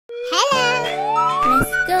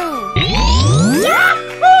go!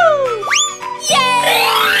 Yahoo!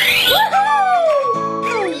 Yay! Woohoo!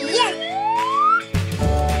 Oh, yes!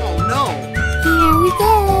 Oh, no! Here we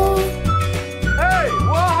go! Hey,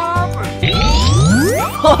 what happened?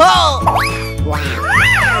 Wow!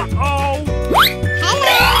 Uh-oh!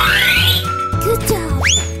 Hello! Good job!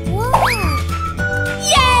 Wow!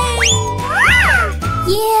 Yay!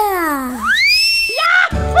 Yeah!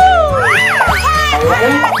 Yahoo!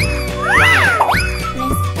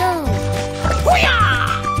 Let's go!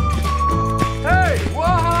 Hey,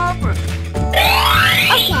 what happened?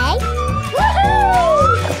 Okay!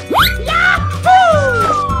 Woohoo! Yahoo!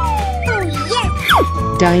 Oh, yes!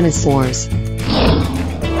 Dinosaurs.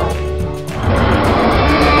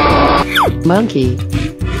 Monkey.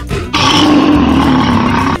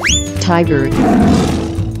 Tiger.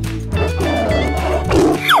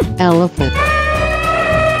 Elephant.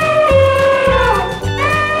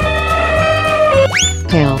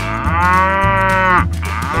 Cow.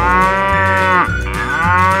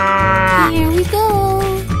 Here we go!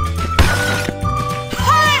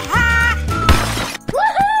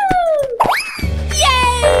 Woohoo!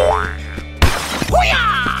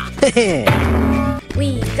 Yay! We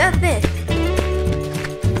got this!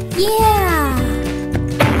 Yeah!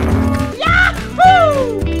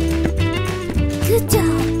 Yahoo! Good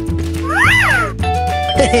job!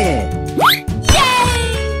 Yay!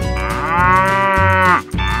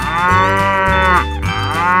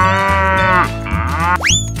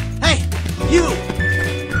 Hey, you!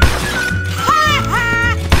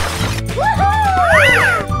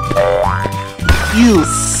 You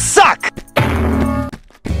suck!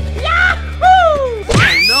 Yahoo!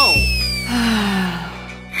 Oh no!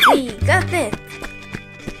 We got this!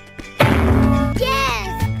 Yes!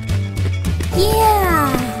 Yeah!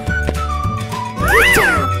 Good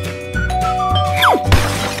job!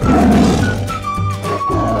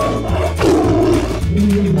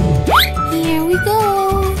 Here we go!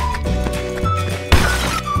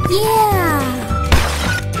 Yeah!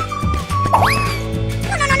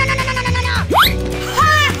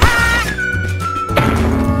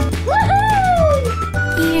 Woohoo!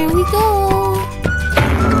 Here we go!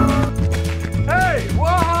 Hey,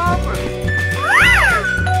 what happened?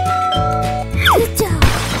 Good job!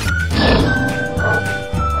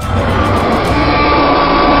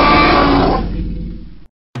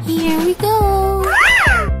 Here we go!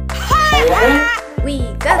 We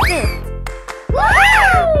got this!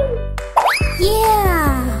 Woohoo!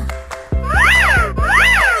 Yeah!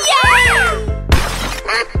 Yay!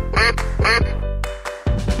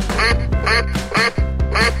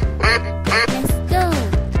 Let's go!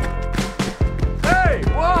 Hey,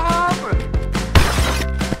 what happened?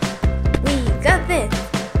 We got this!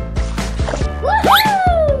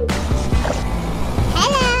 Woohoo!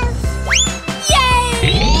 Hello! Yay!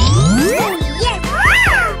 Oh, yes!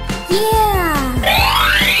 Yeah!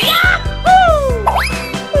 Yahoo!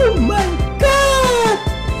 Oh my god!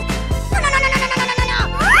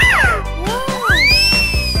 No!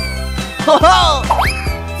 Ho ho!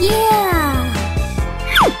 Yeah!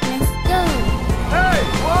 Let's go! Hey,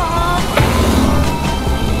 what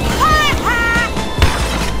happened?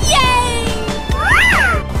 Yay!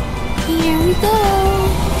 Here we go!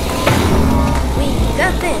 We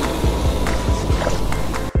got this!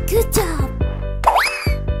 Good job!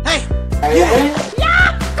 Hey, you!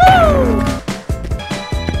 Yahoo!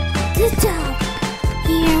 Good job!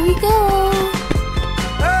 Here we go!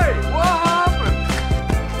 Hey, what happened?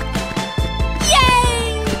 Yay!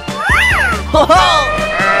 Ho ho!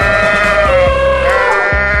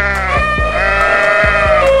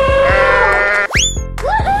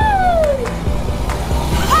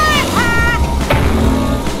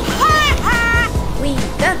 We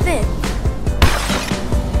got this!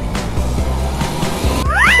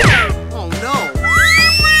 Oh no!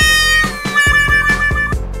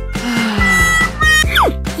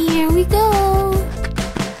 Here we go!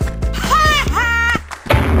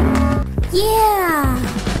 Yeah!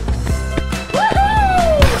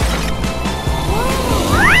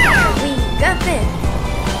 We got this!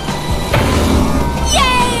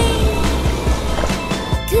 Yay!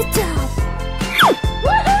 Good job!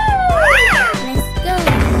 Let's go!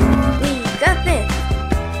 We got this!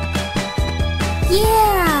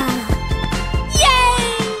 Yeah! Yay!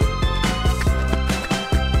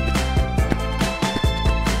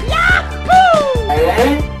 Yahoo!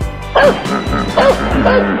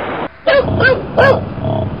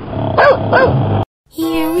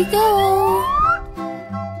 Here we go!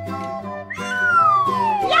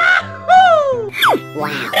 Yahoo!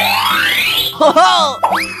 Wow! Ho ho!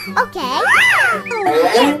 Okay!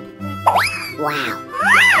 Wow!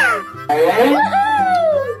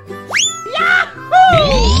 Woohoo!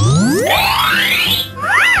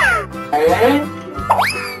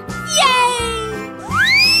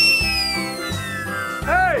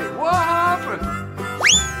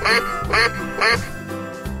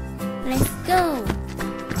 Let's go.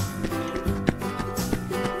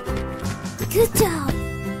 Good job.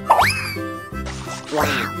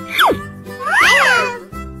 Wow.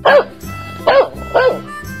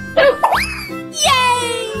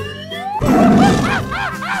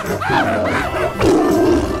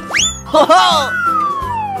 Ho ho!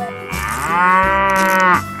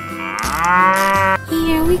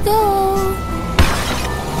 Here we go.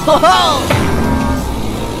 Ho ho!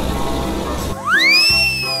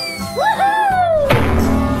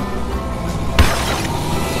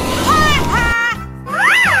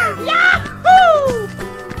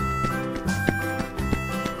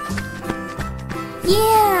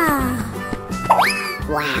 Yeah.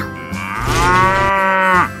 Wow.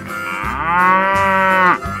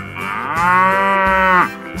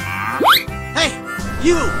 Hey,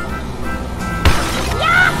 you!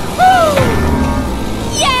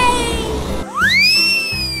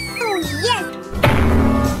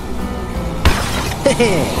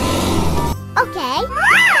 Okay.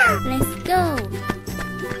 Let's go.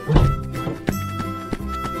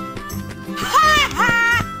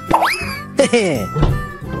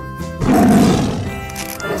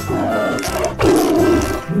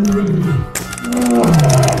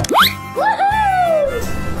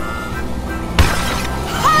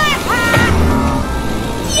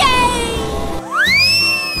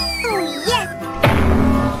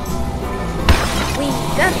 We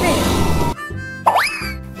got this.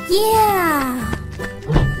 Yeah.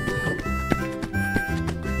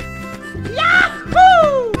 Yeah.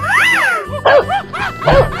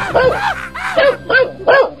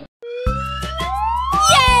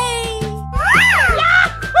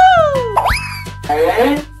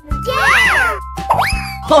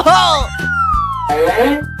 Ho ho!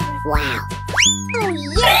 Wow.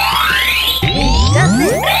 We got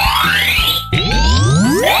this.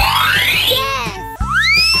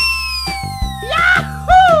 Yes.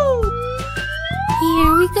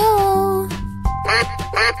 Here we go.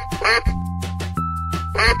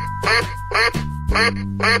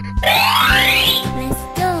 Let's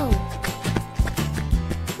go.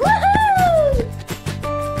 Woohoo!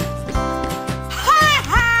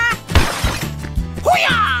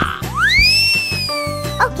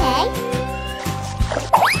 Okay.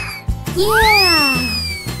 Yeah.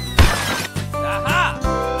 Aha!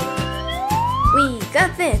 We got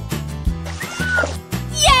this.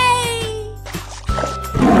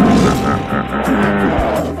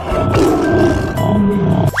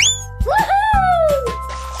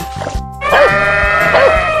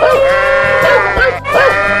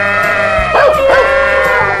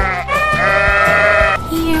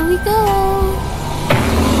 Here we go.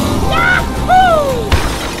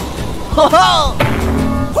 Ho ho!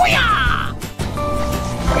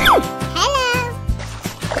 Hello.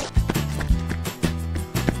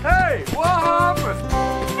 Hey, what happened?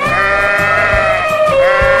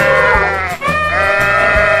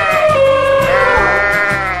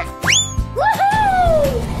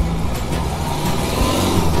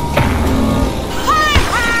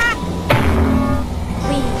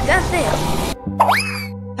 We got this.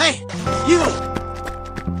 Hey, you!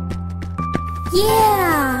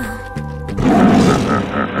 Yeah.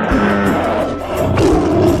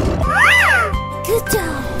 Good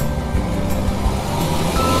job.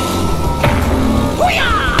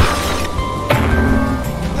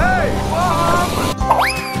 Hey, what happened?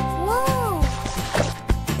 Whoa.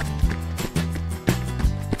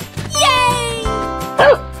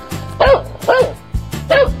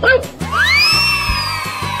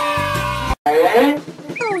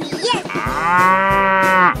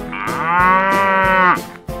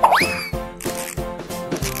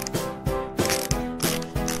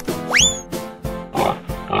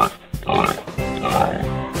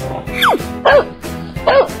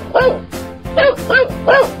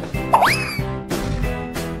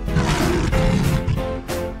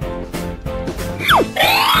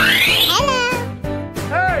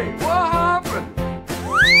 Hey, what happened?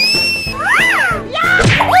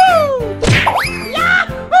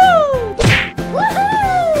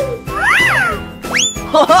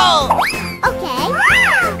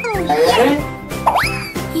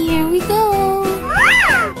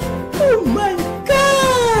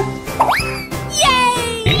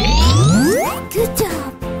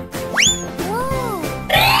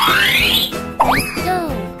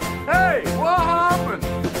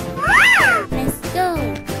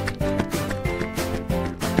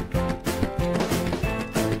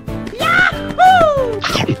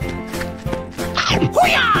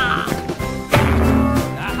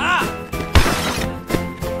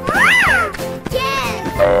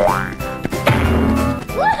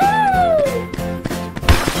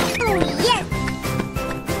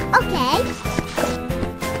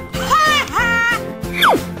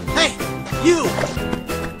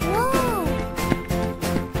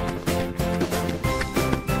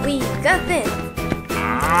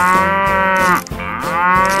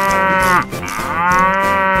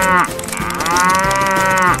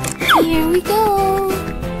 Here we go.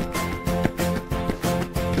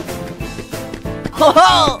 Ho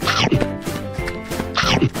ho!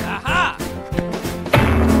 Aha!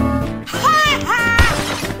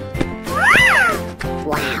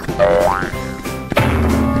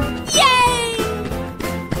 Yay!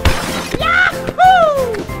 Yahoo!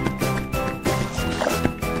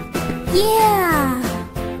 Yeah!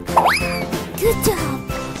 Good job!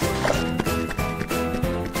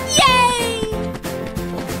 Yay!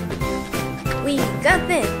 We got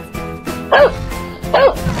this.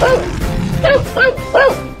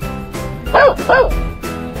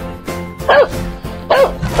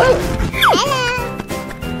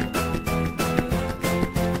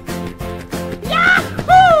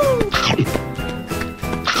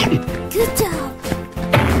 Good job!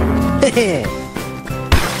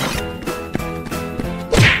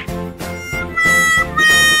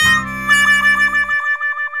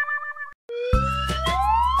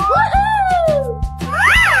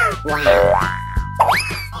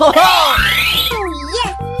 Ho ho!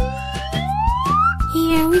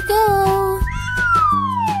 Here we go.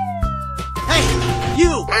 Hey,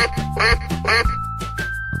 you!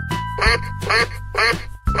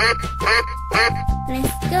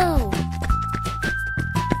 Let's go.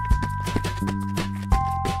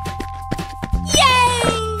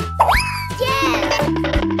 Yay! Yeah!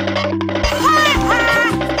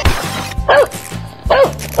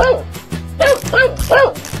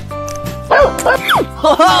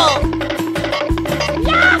 Ho ho!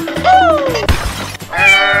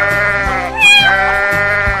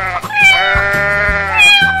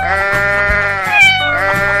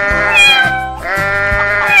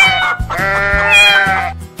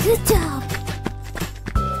 Good job.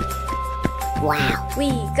 We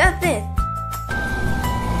got this.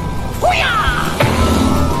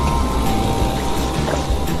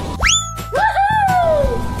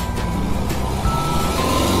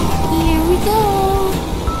 Here we go.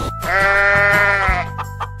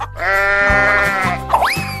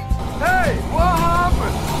 Hey, what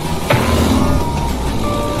happened?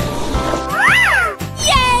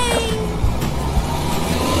 Yay!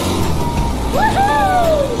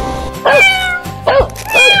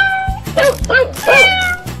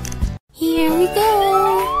 Here we go.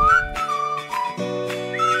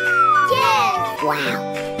 Yes! Wow.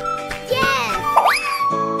 Yes!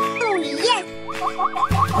 Oh, yes!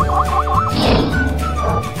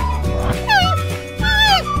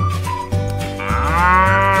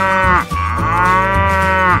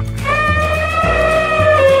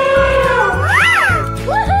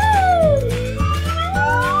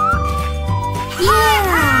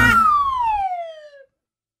 Yeah!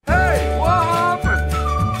 Hey, what happened?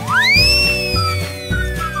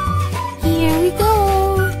 Here we go.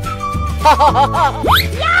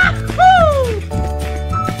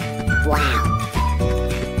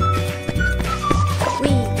 We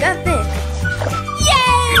got this.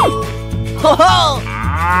 Yay! Ho ho! Oh,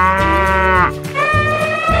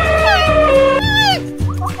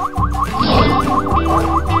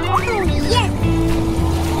 yes!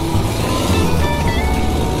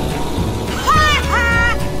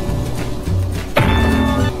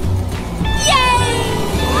 Yay!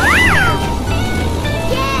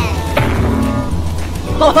 Yes!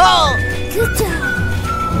 Ho ho! Good job!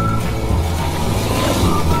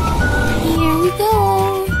 Here we go!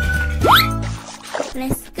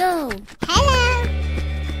 Let's go! Hello!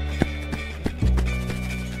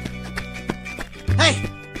 Hey,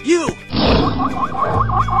 you!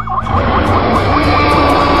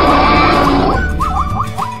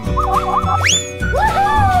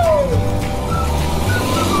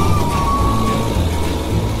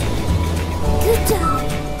 Good job!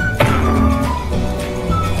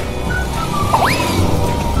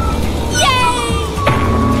 Yay!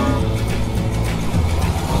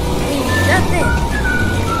 We got this.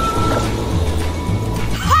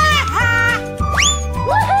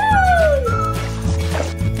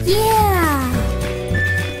 Yeah!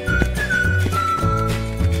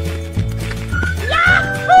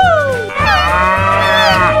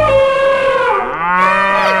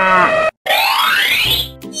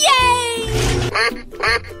 Yay!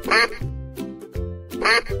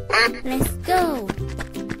 Let's go!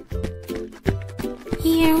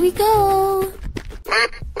 Here we go!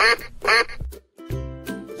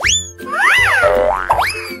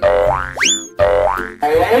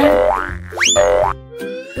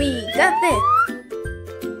 We got this.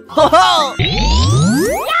 Ho ho!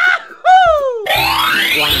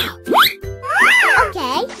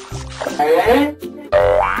 Okay!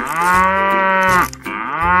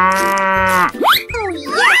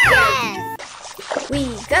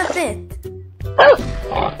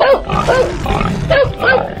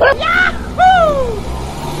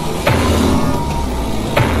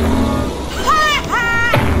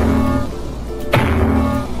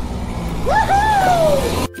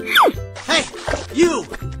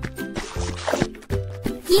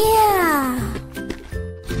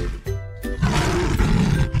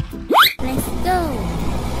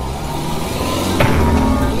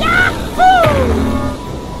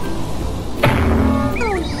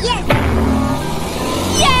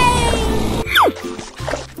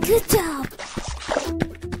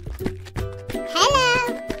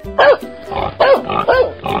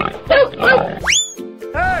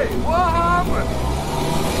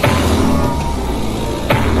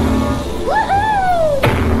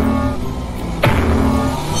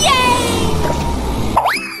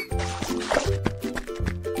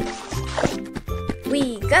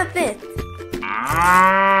 We got this.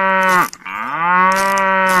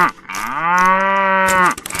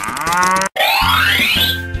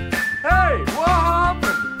 Hey, what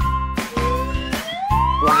happened?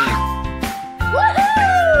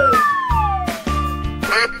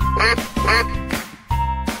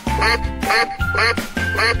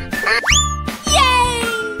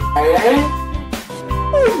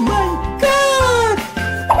 Oh my god!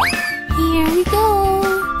 Here we go.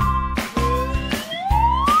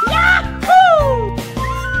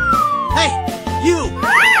 Hey, you!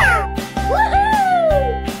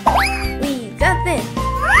 We got this.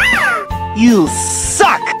 You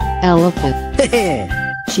suck! Elephant,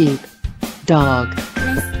 sheep, dog,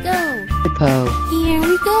 Let's go. hippo, Here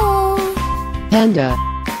we go. panda,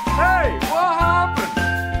 Hey, what happened?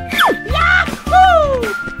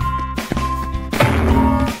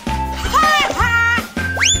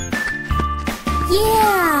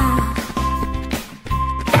 Yeah.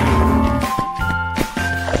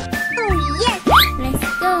 Oh, yes.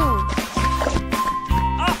 Let's go.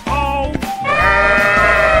 Uh-oh.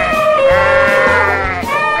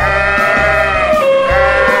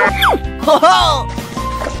 Ho ho!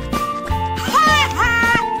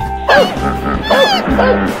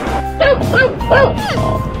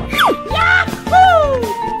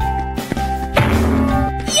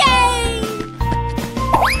 Yay!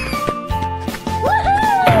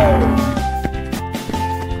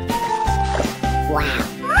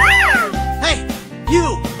 Hey,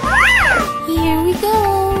 you! Here we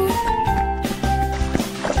go.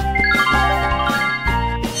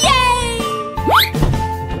 Yay!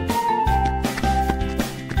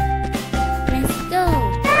 Let's go.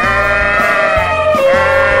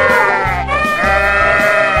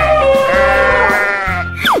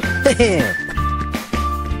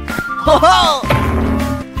 Ho ho!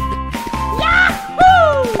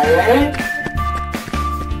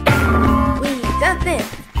 We got this.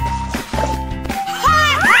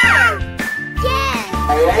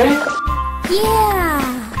 Yeah.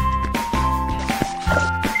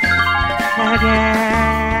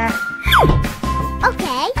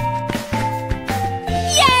 Okay.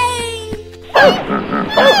 Yay!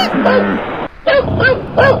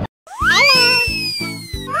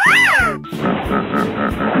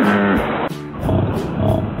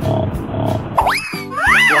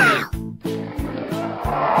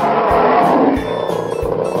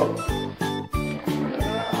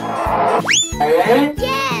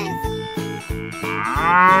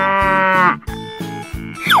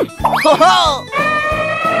 Ho ho!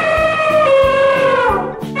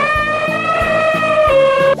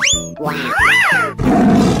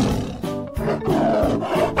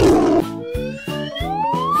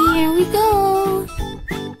 Here we go.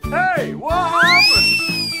 Hey, what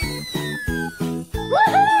happened?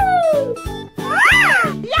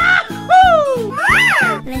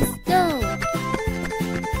 Let's go.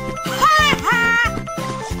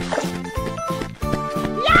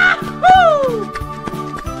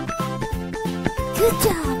 Good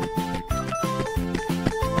job.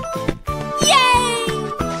 Yay!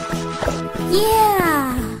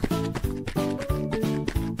 Yeah.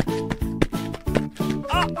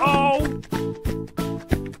 Uh-oh.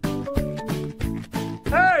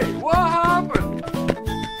 Hey, what happened?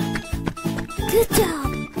 Good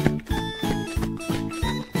job.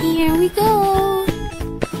 Here we go.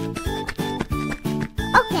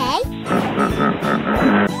 Okay.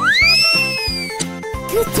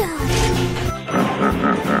 Good job.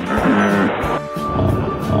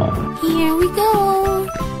 Here we go.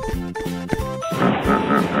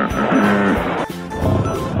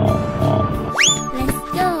 Let's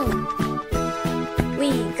go.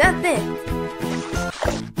 We got this.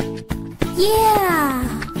 Yeah.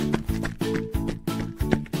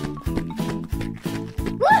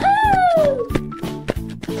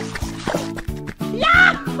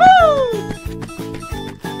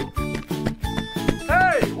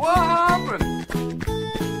 Hey, what happened?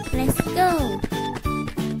 Let's go.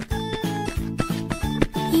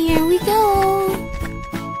 Here we go.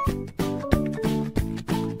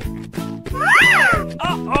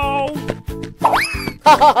 Uh-oh.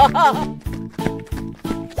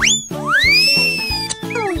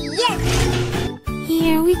 Oh, yes!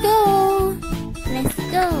 Here we go. Let's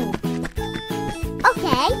go.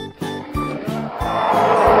 Okay.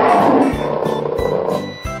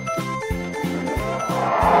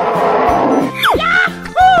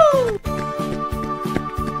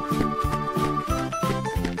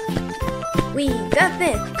 We got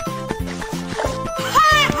this.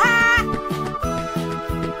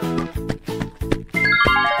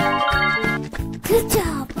 Good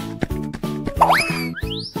job. No,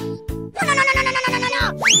 no, no, no, no, no, no, no, no.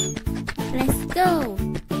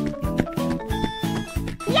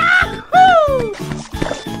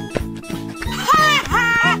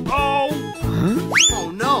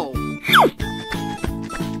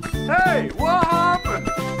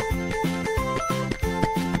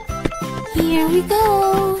 Here we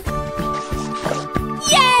go.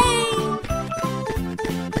 Yay!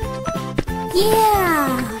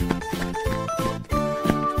 Yeah.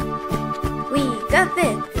 We got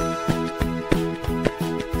this.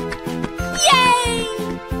 Yay!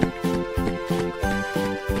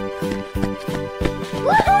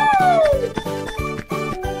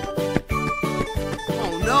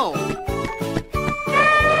 Oh no!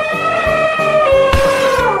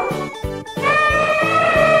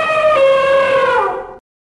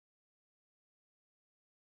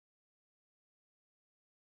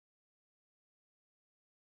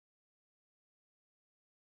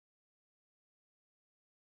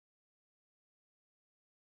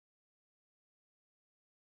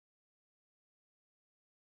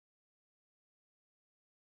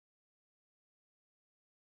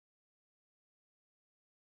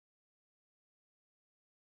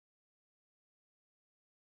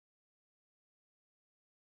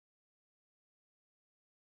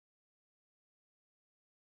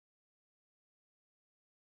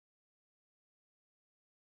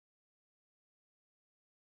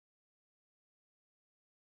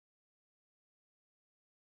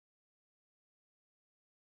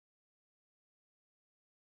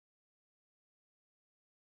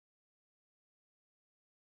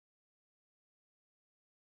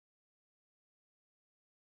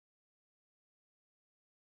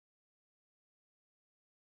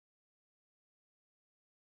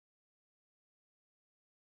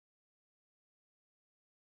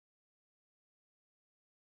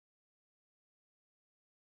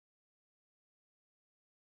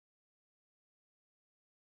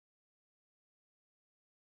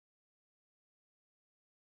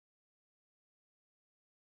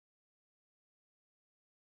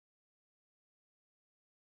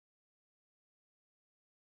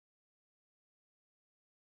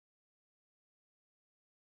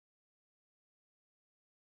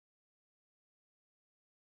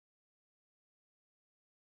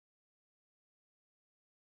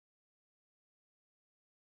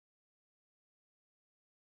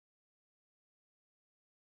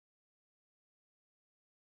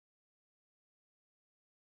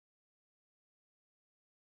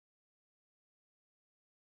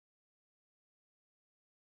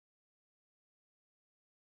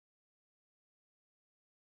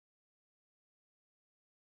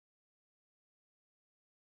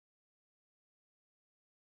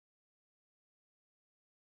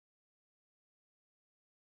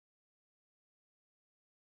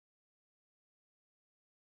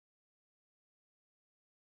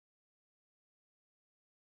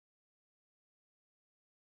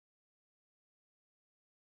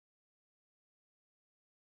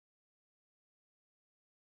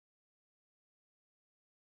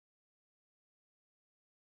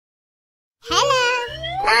 Hello.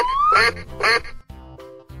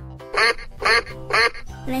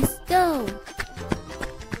 Let's go.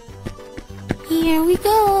 Here we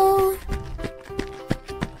go.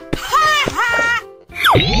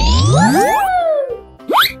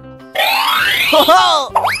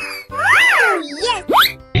 Ho-ho! Oh, yes.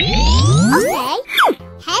 Okay.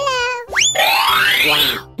 Hello. Wow!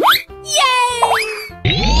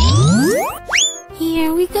 Yay!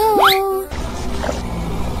 Here we go.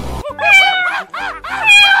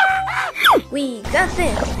 We got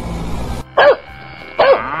this.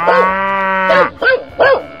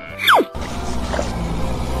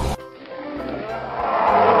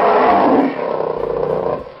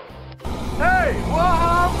 Hey, what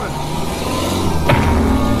happened?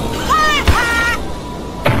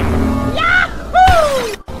 Yahoo!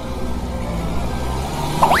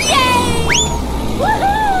 Yay!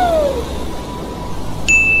 Woohoo!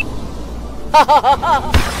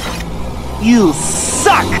 You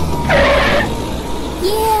suck!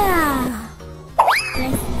 Yeah.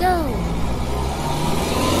 Let's go.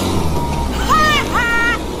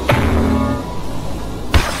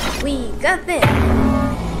 We got this.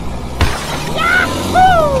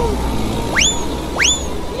 Yahoo!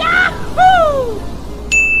 Yahoo!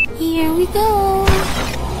 Here we go.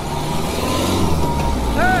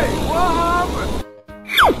 Hey, what happened?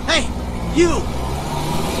 Hey, you!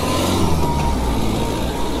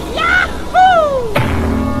 Yahoo!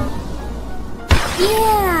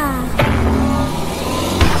 Yeah.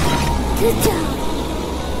 Good job.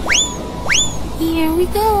 Here we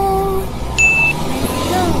go. Let's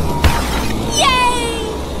go. Yay!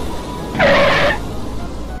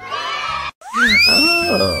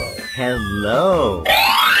 Oh, hello.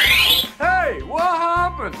 Hey, what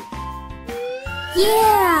happened?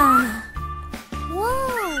 Yeah.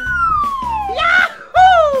 Whoa.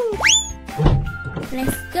 Yahoo!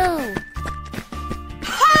 Let's go.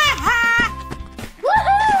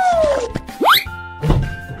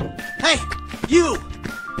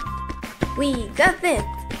 got fifth.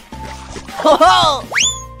 Ho ho!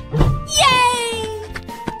 Yay!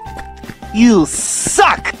 You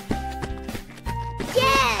suck!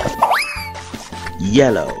 Yay!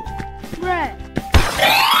 Yellow. Red.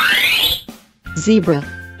 Zebra.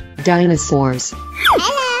 Dinosaurs.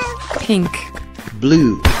 Hello. Pink.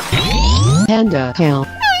 Blue. Panda. Cow.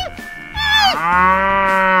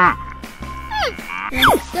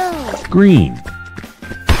 Let's go. Green.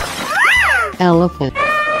 Elephant.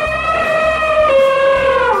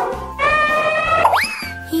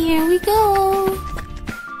 Here we go.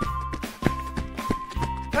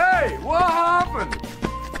 Hey, what happened?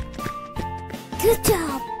 Good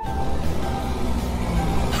job.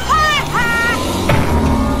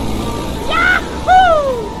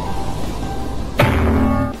 Yahoo!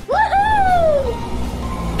 Woohoo!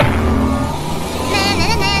 Na na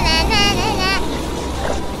na na na na na.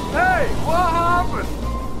 Hey, what happened?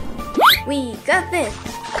 We got fifth.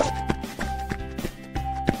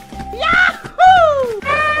 Yahoo!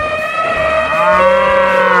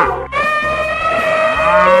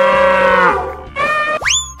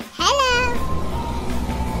 Hello.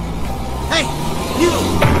 Hey, you!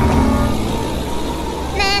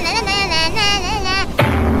 Na na na na na na na.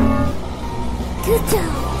 Good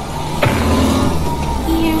job.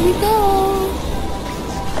 Here we go.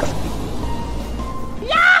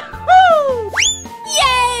 Yahoo!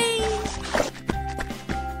 Yay!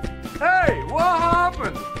 Hey, what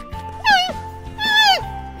happened?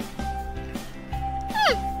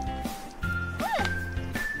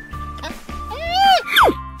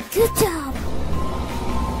 Good job.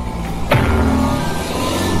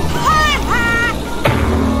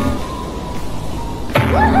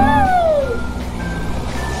 Woohoo!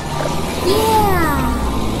 Yeah!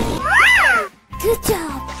 Good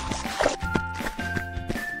job.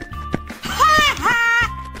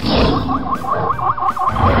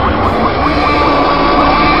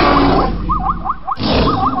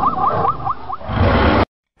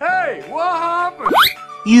 Hey, what happened?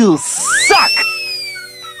 You suck!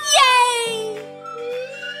 Yay!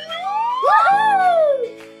 Woohoo!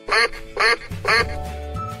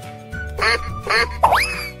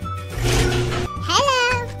 Hello.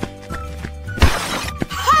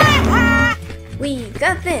 We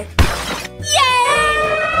got fifth.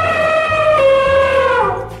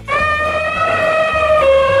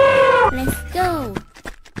 Let's go.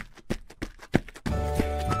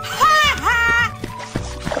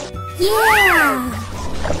 Yeah!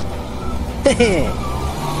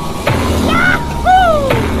 Yahoo!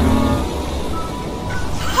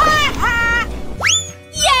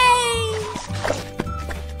 Yay!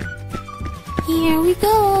 Here we go.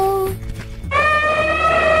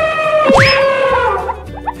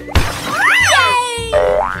 Yay!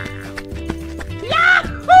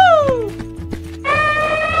 Yahoo!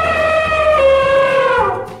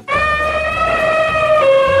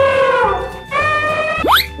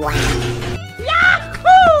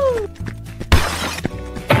 Yahoo!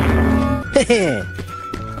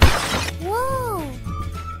 Whoa!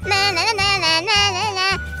 Na na na na na na na.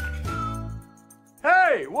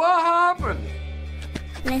 Hey, what happened?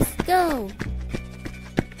 Let's go.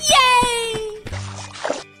 Yay!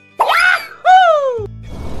 Yahoo!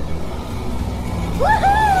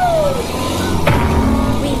 Woohoo!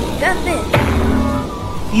 We got fifth.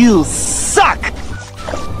 You suck!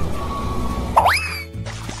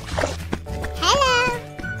 Hello.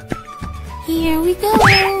 Here we go.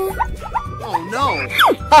 Oh no!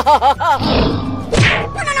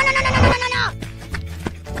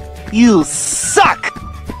 You suck!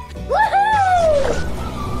 Woohoo!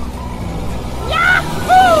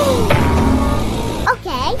 Yahoo!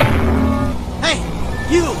 Okay. Hey,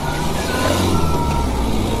 you!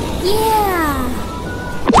 Yeah.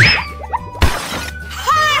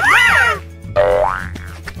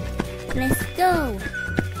 Let's go.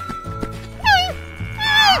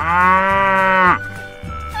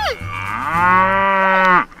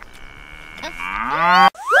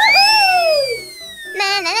 Na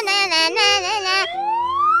na na na na na na.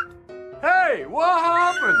 Hey, what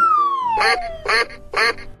happened?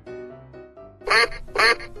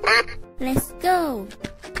 Let's go.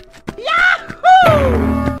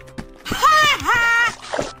 Yahoo!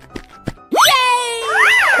 Yay!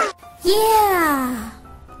 Yeah.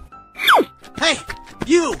 Hey,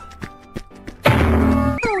 you!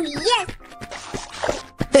 Oh yes.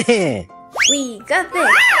 We got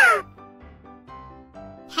fifth.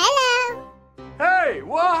 Hello. Hey,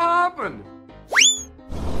 what happened?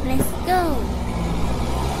 Let's go.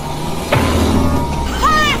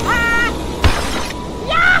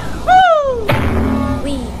 Yahoo!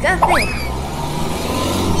 We got fifth.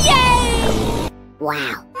 Yay!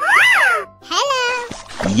 Wow. Hello.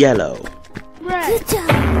 Yellow. Good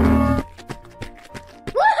job.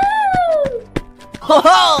 Ho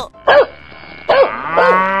ho!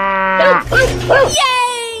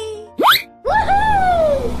 Yay!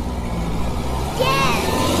 Woohoo! Yes!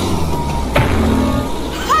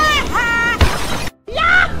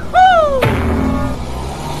 Yahoo!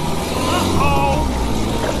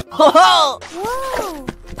 Ho ho! Whoa!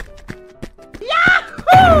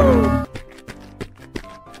 Yahoo!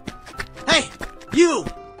 Hey, you!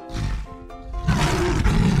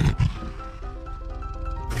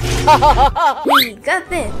 We got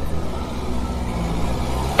this.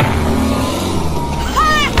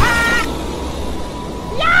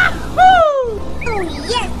 Yahoo! Oh,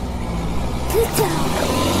 yes! Good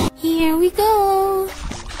job. Here we go.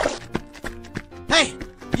 Hey,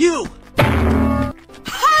 you!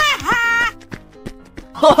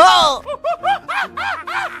 Ho ho!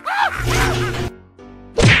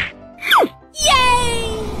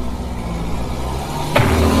 Yay!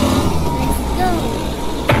 Let's go.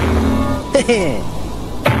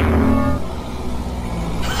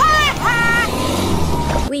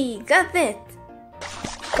 We got this.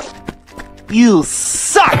 You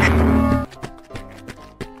suck!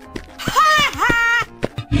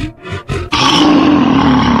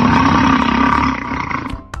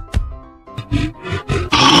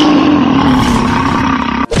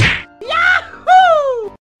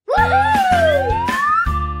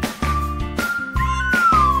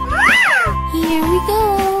 Here we go.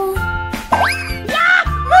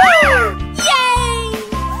 Yay!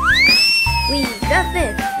 We got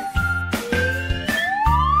this.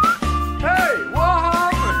 Hey, what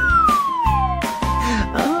happened?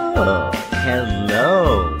 Oh, hello.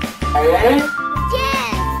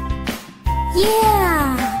 Yes! Yeah!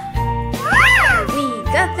 We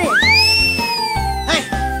got this. Hey,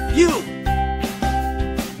 you!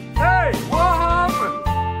 Hey, what happened?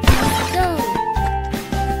 Go.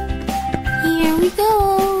 Here we go.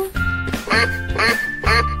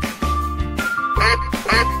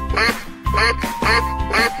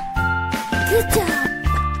 Good job.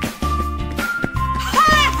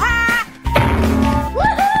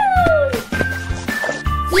 Woohoo!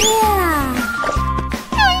 Yeah!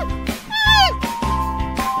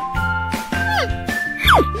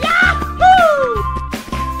 Yahoo!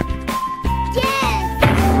 Yes!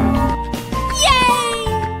 Yay!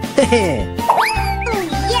 Oh,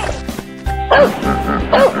 yes!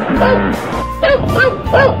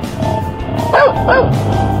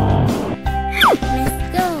 Let's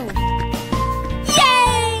go.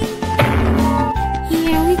 Yay!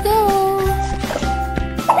 Here we go.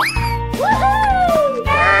 Woohoo!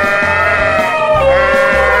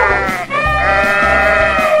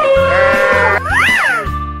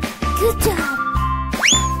 Good job.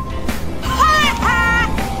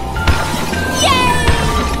 Yay!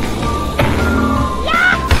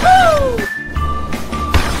 Yahoo!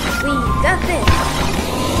 We got this.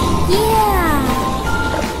 Yeah!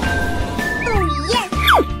 Oh, yes!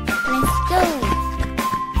 Let's go.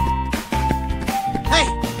 Hey,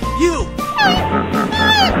 you!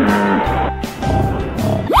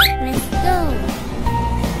 Let's go.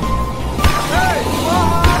 Hey, what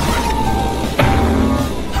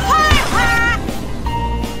happened?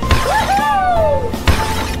 Woohoo!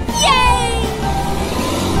 Yay!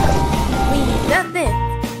 We got this.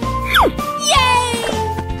 Yay!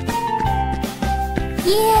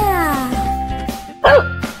 Yeah!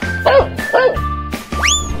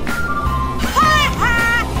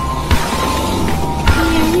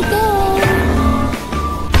 Here we go.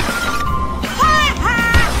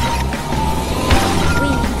 We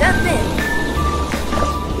got this.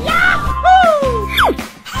 Yahoo!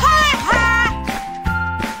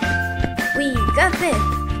 We got this.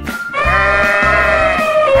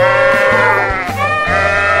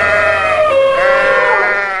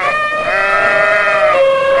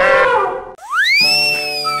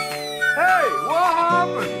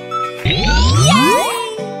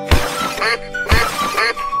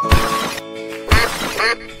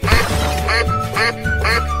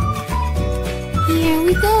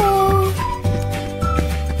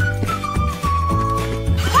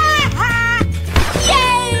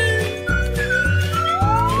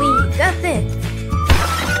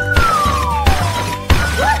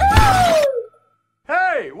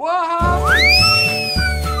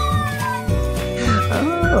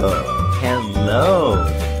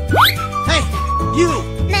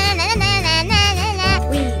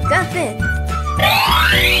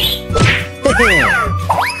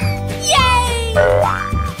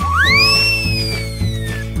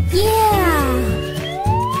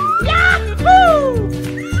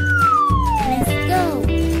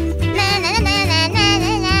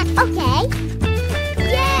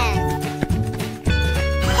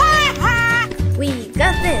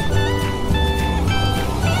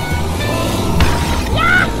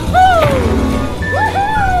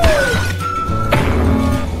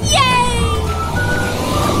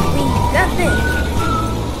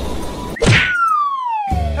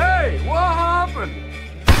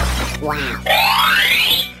 Good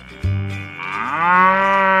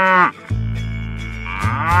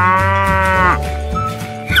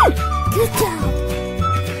job.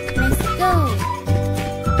 Let's go.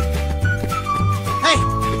 Hey,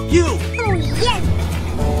 you! Oh, yes.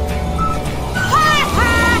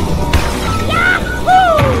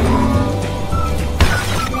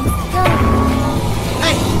 Let's go.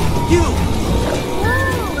 Hey, you!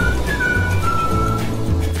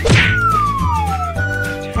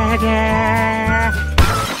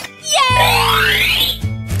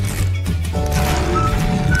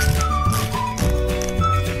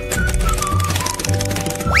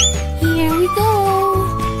 Here we go.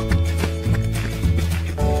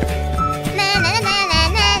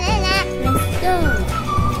 Let's go.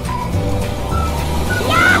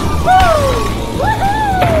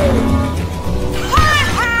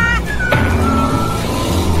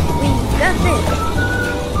 We got this.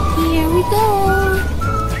 Here we go.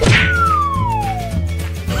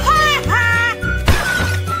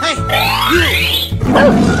 Hey, you!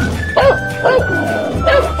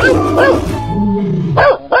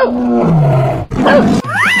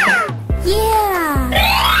 Yeah.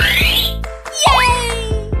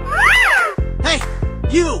 Hey,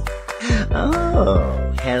 you! Oh,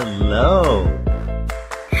 hello.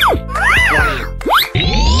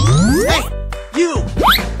 Hey, you!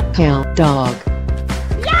 Cow dog.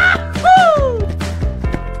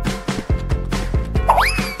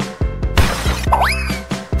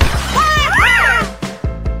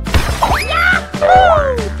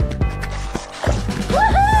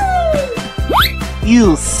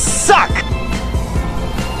 You suck!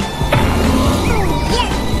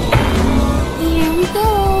 Here we go.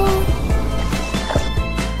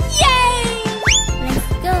 Let's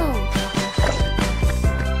go.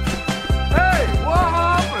 Hey, what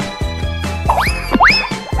happened?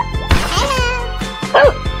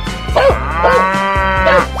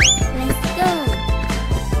 Let's go.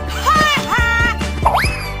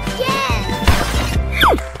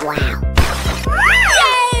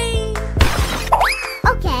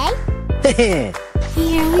 Okay.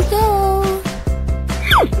 Here we go.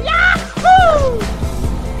 Yahoo!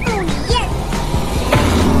 Oh, yes!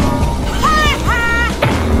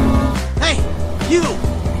 Hey, you!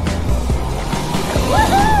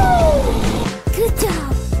 Woohoo! Good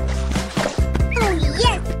job. Oh,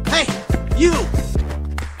 yes! Hey, you!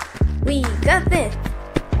 We got this.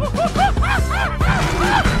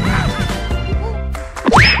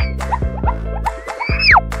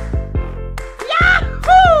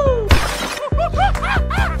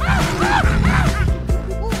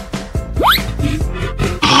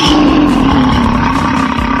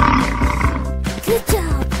 Good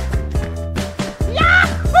job.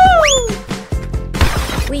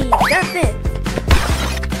 We got this.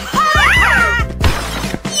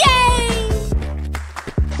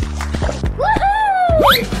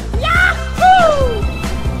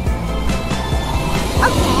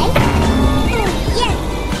 Okay. Oh, yes!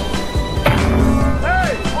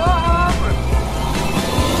 Hey, what happened?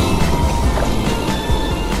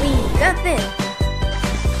 We got this.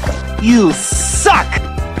 You suck!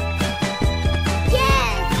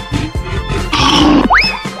 Yes!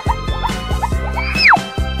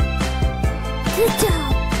 Good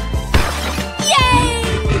job.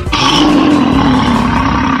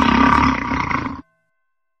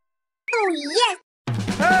 Oh, yes!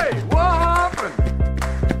 Hey, what happened?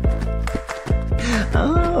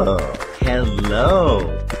 Oh, hello.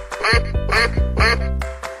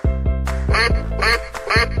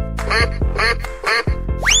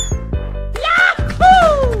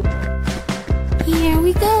 Here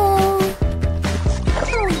we go.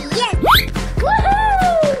 Oh, yes!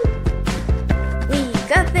 Woohoo! We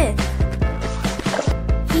got this.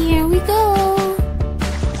 Here we go.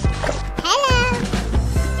 Hello.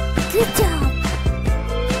 Good job.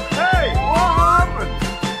 Hey, what happened?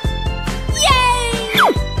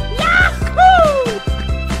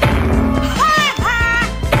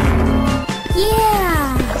 Yeah.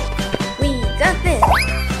 We got this.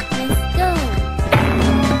 Let's go.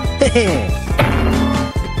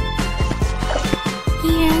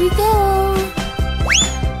 Here we go.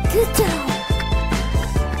 Good job.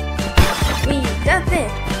 We got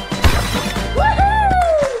this. Woohoo!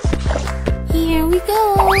 Here we go.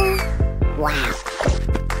 Wow.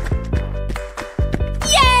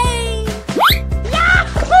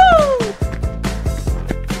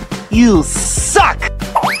 You suck!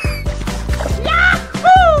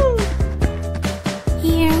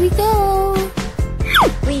 Here we go.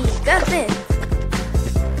 We got this.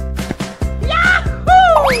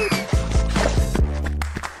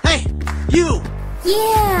 Hey, you!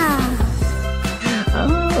 Yeah.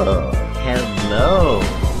 Oh, Oh, hello.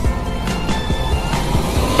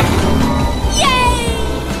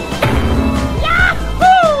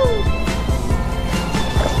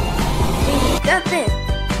 Got this.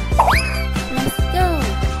 Let's go.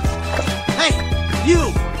 Hey, you!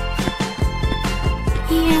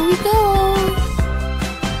 Here we go.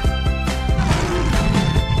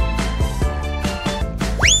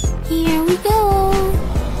 Here we go.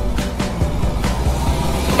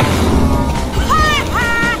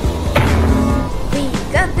 We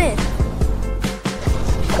got this.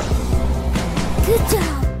 Good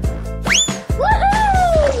job.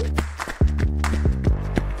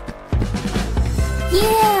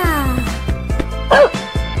 Yeah.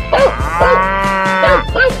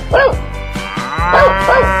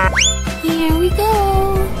 Here we go.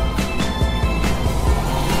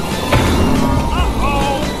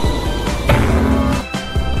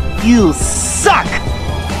 You suck!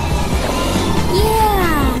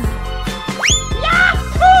 Yeah.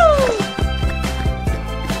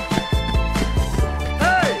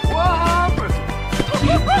 Hey, what happened?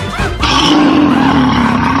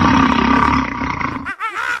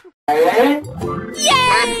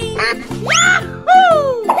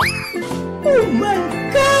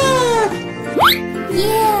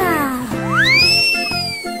 Yeah.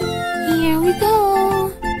 Here we go.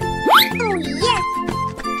 Oh yes.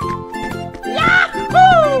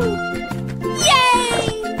 Yahoo! Yay!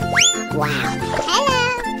 Wow.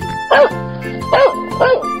 Hello.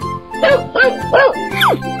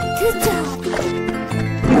 Good job.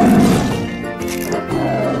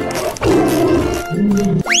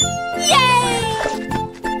 Yay!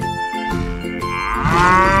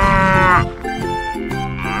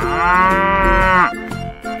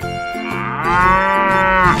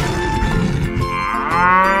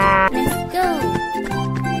 Let's go.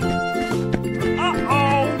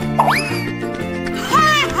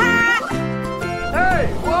 Hey,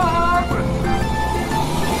 what happened?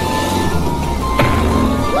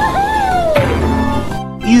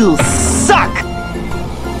 You suck!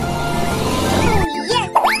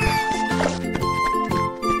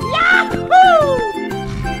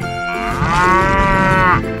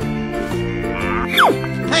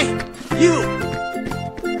 Hey, you!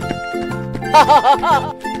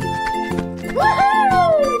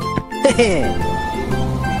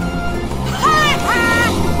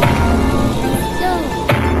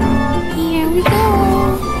 Here we go.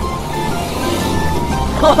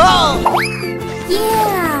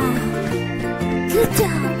 Yeah. Good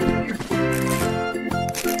job.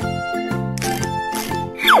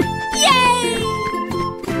 Yay!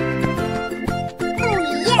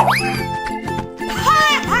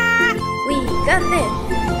 We got this.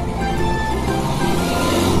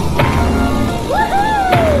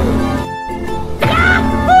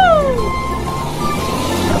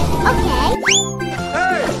 Okay.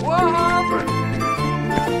 Hey, what happened?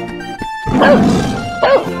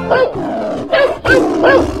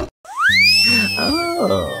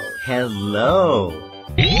 Oh, hello.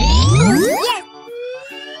 Yes.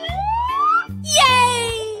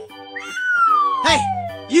 Yay! Hey,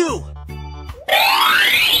 you!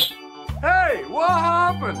 Hey, what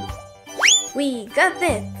happened? We got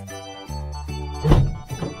this.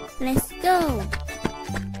 Let's go.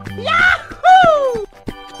 Yahoo!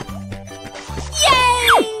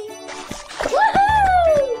 Yay!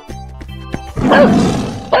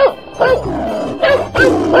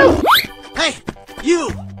 Hey, you!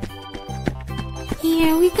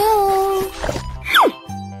 Here we go.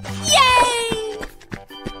 Yay!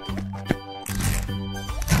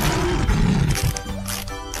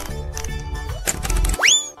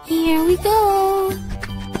 Here we go.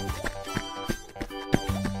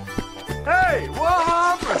 Hey, what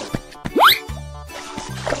happened?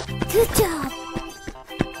 Good job.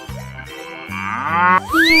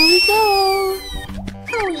 Here we go.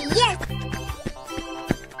 Oh yes.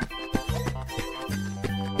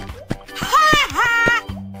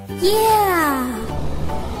 Yeah.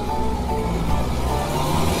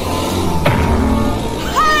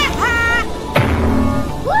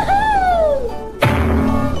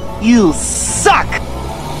 You suck!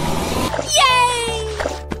 Yay!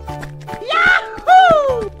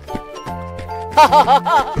 Yahoo!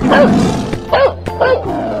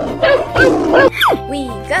 We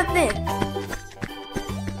got this.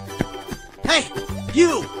 Hey,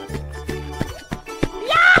 you!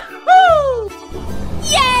 Yahoo!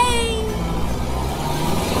 Yay!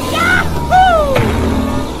 Yahoo!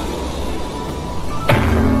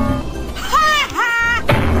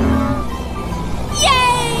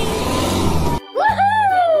 Yay!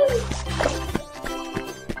 Woohoo!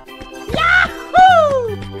 Yahoo!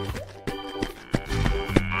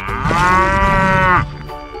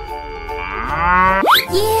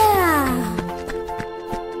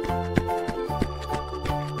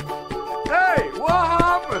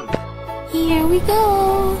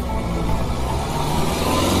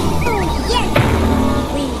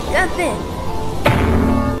 got this.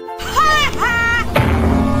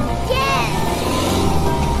 Yes!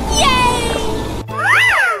 Yay!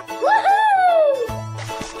 Woohoo!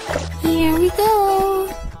 Here we go.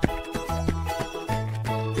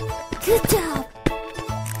 Good job.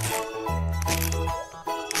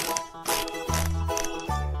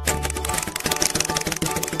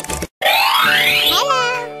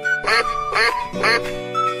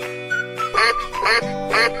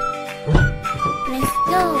 Let's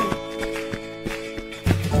go.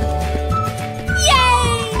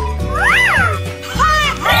 Yay!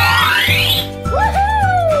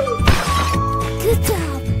 Woohoo! Good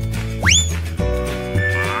job.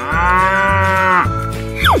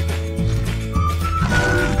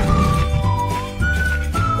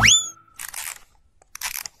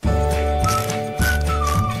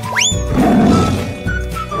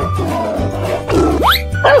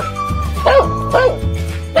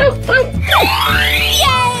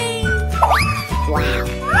 Yay! Wow.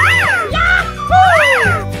 Yahoo!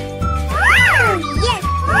 Yes!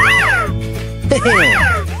 Woohoo!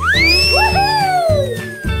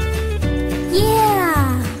 Yeah!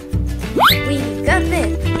 We got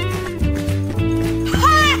this.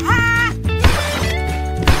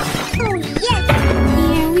 Oh, yes!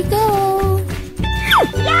 Here we go!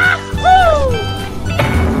 Yahoo!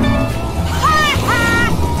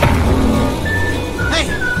 Hey,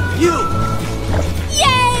 you!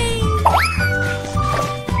 Yay!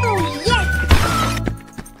 Oh, yes!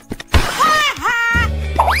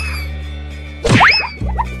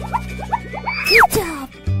 Good job!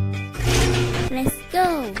 Let's go!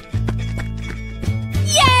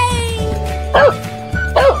 Yay!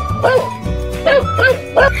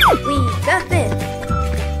 We got this.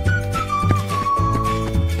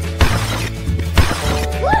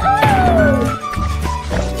 Woohoo!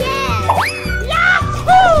 Yes!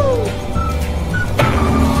 Yahoo!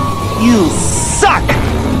 You suck!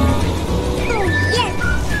 Oh, yes!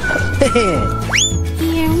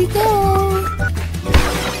 Here we go!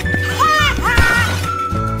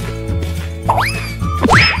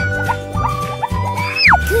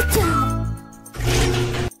 Good job!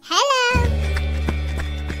 Hello!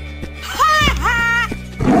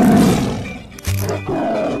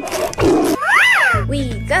 We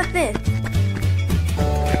got this.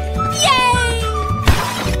 Yay!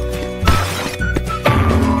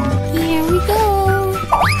 Here we go!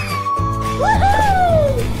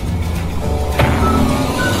 Woohoo!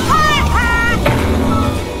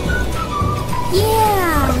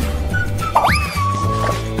 Yeah!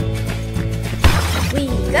 We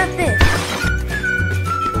got this.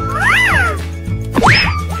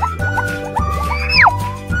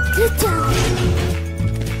 Good job!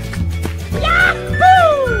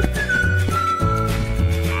 Yahoo!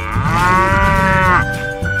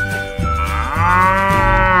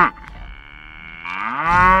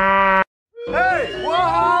 Hey, what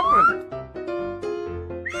happened?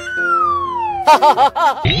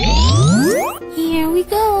 Here we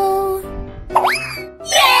go!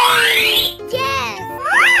 Yay! Yes!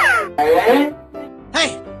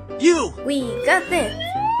 Hey, you! We got this.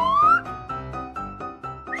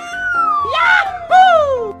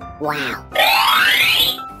 Yahoo! Wow!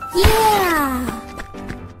 Yeah!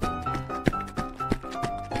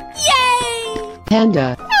 Yay! Panda.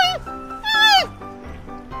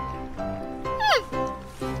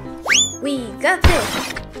 We got this.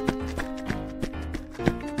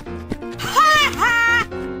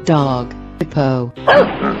 Dog. Hippo.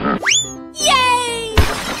 Yay!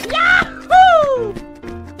 Yahoo!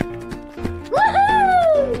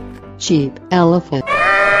 Woohoo! Sheep. Elephant.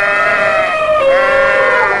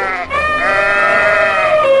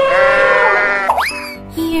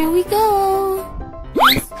 Here we go!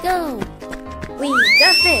 Let's go! We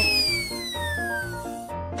got this.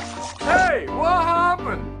 Hey, what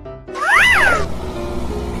happened?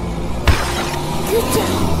 Good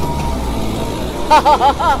job!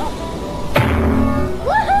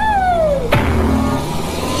 Woohoo!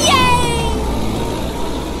 Yay!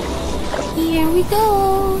 Here we go!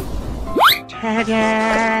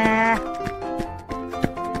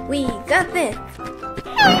 We got this.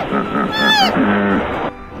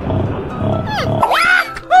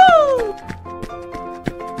 Yahoo!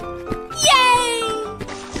 Yay!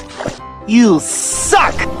 You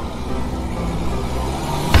suck!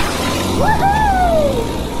 Woohoo!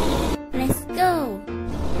 Let's go!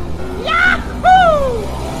 Yahoo!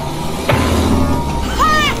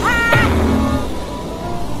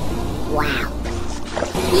 Wow!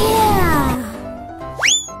 Yeah!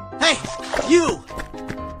 Hey, you!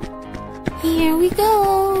 Here we go!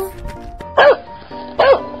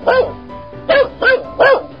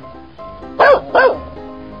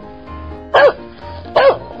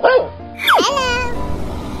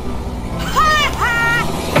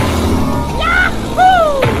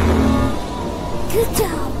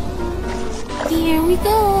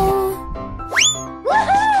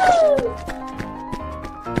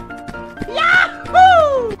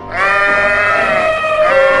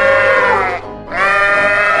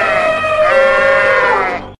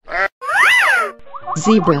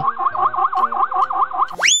 Zebra.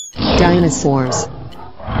 Dinosaurs.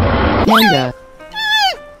 Panda.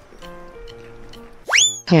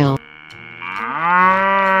 Cow.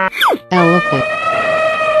 Elephant.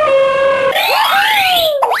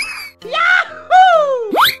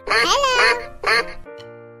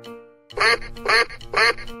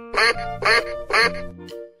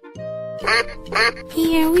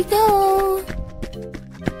 Here we go.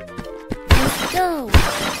 Let's go.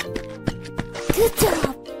 Good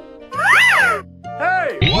job.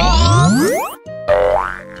 Hey, what happened?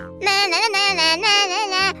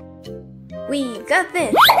 We got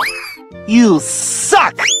this. You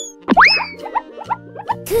suck!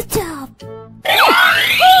 Good job.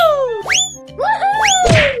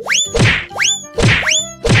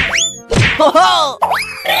 Ho-ho!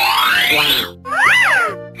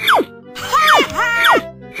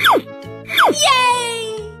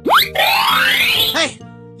 Hey,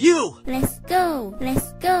 you! Let's go.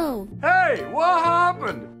 Let's go. Hey, what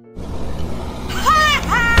happened?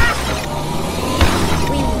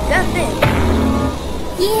 We got this.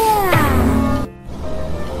 Yeah.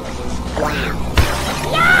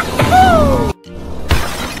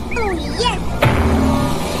 Oh, yes.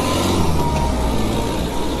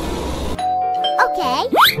 Okay.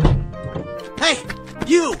 Hey,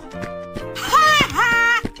 you!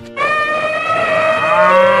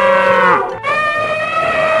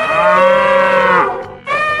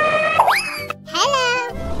 Hello.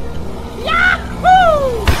 Yahoo!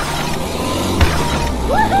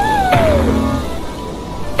 Woohoo!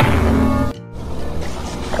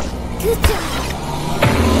 Good job.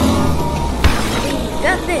 We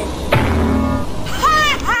got this.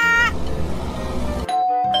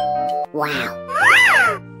 Wow.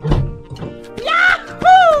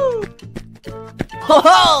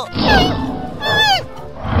 Ho-ho!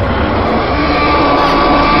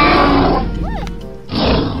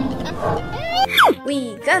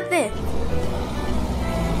 We got this.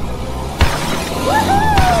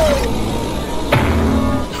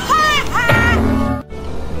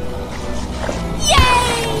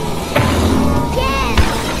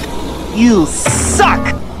 You suck!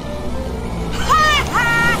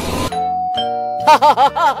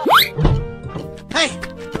 Hey,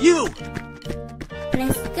 you!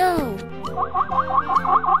 Let's go.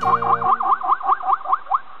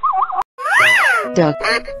 Duck.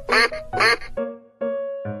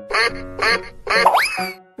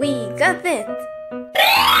 We got this.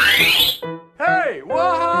 Hey,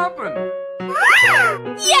 what happened?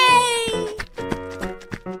 Yay!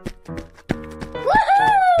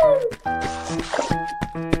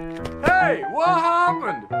 Hey, what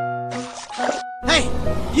happened? Hey,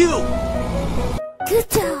 you! Good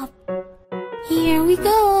job. Here we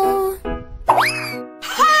go.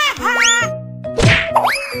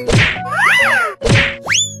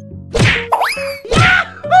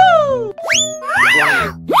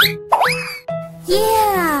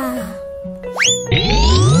 Yeah.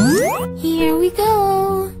 Here we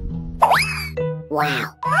go.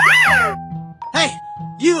 Wow. Hey,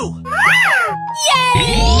 you!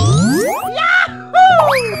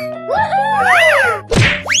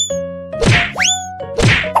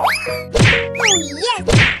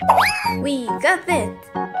 We got this.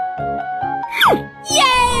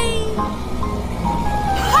 Yay!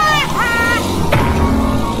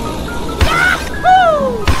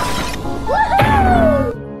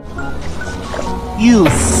 You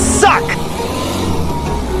suck!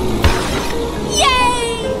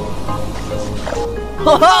 Yay!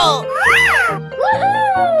 Ho-ho!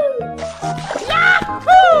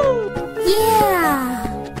 Yeah.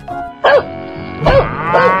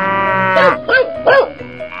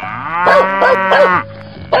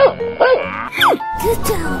 Good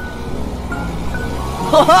job.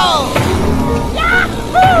 Ho-ho!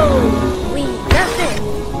 We got this.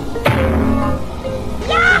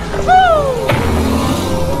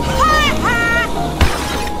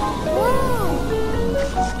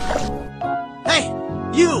 Hey,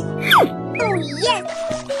 you! Oh, yes.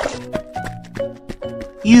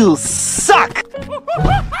 You suck!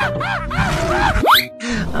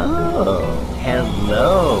 Oh,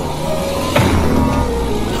 hello.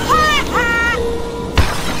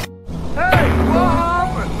 Hey, what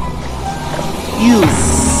happened? You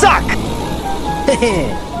suck!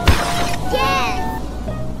 Yes.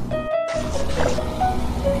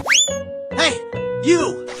 Hey, you!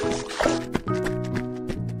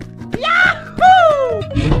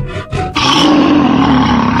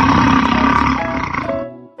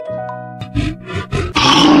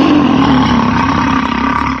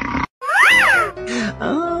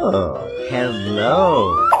 Oh, hello.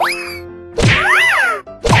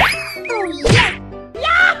 Oh, yes.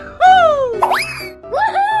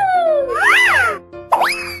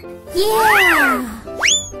 Yeah!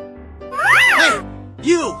 Hey,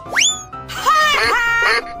 you!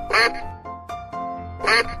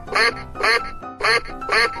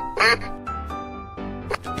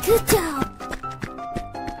 Good job!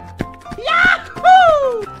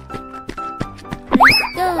 Let's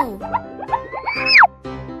go!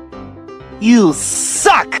 You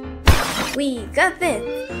suck! We got this.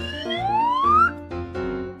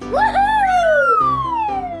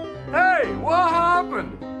 Hey, what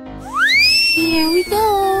happened? Here we go!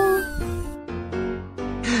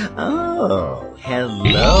 Oh,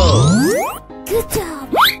 hello. Good job!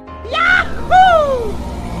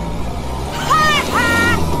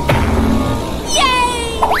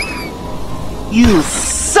 You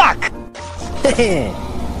suck!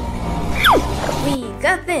 We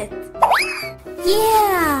got this.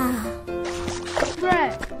 Yeah!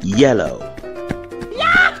 Yellow.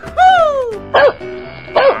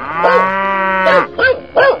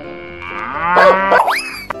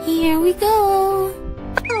 Here we go!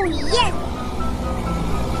 Oh, yes!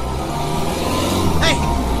 Hey,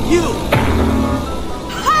 you!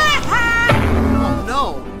 Oh no!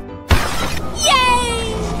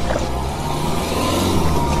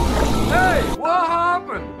 Hey, what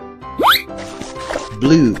happened?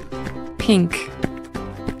 Blue. Pink.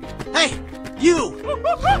 Hey, you!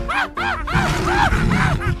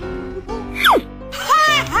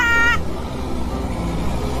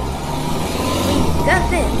 We got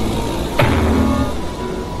this.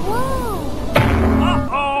 Whoa!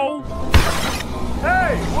 Uh-oh!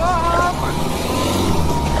 Hey, what happened?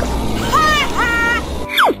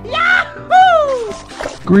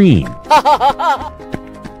 Green.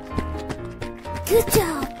 Good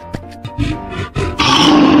job!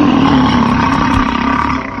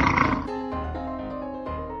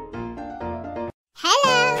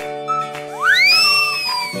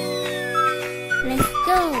 Let's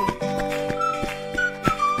go!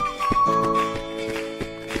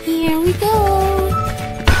 Here we go!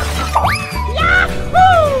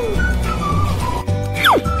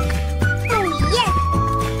 Oh, yes!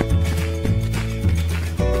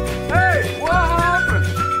 Hey, what happened?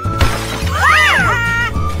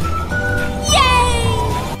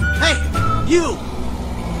 Hey, you!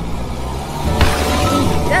 We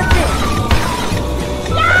got this.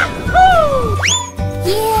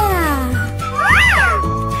 Yeah!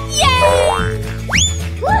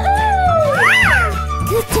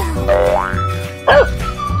 Good job!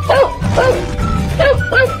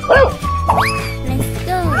 Let's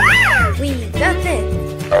go! We got this.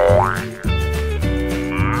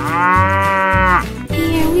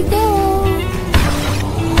 Here we go!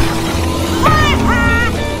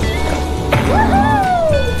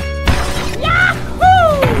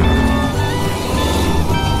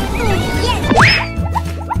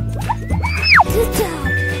 Good job!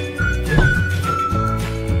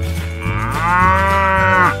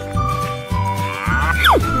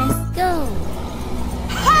 Let's go!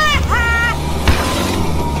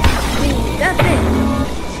 We got this.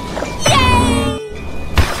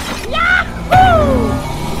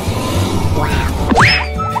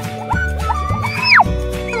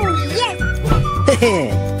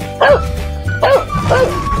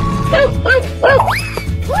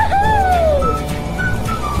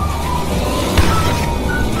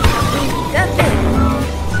 We got this.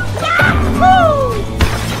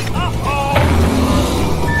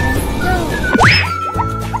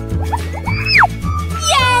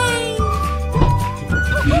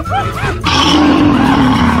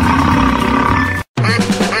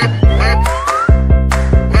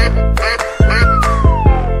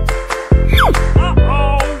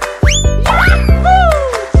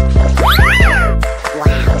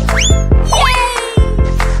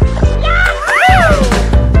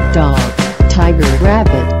 Dog. Tiger.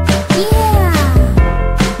 Rabbit. Yeah!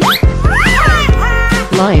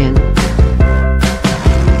 Lion.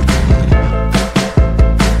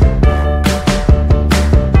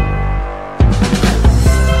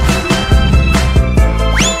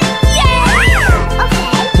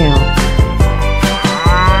 Cow.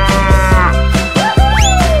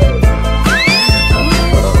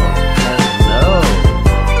 Hello.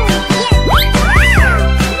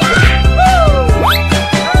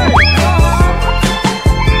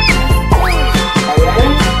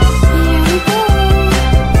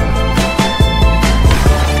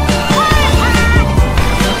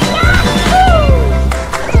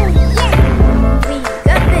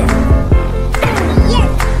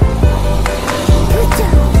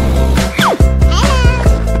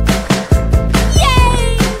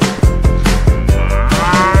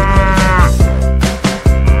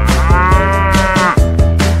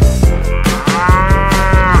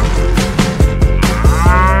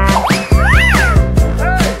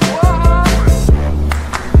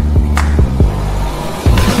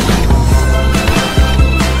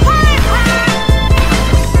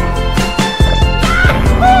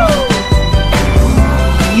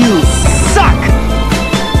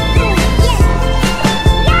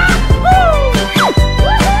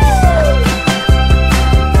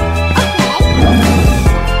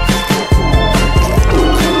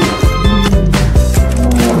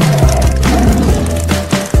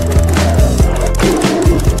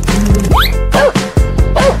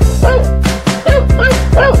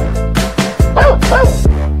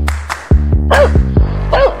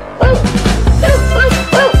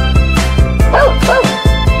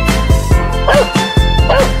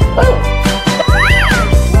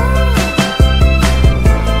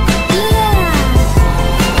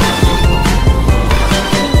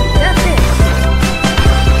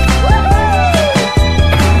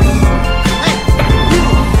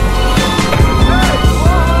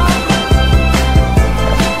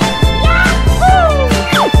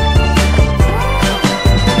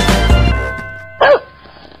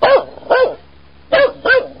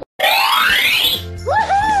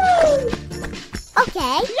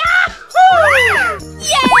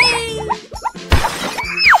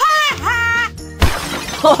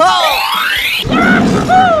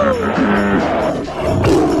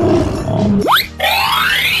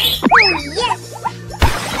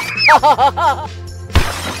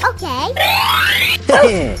 Okay.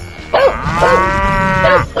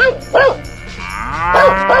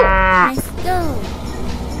 Let's go.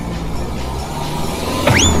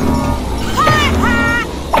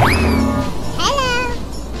 Hello.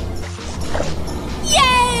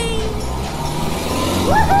 Yay!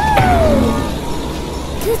 Woohoo!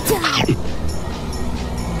 Good job.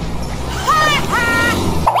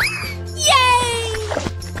 Yay!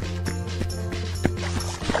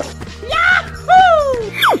 Yahoo!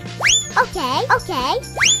 Okay, okay.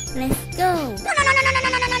 Let's go.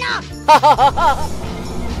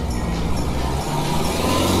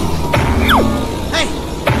 No. Hey,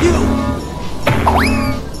 you!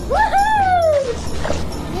 Woohoo!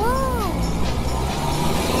 Whoa!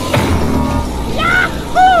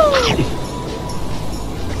 Yahoo!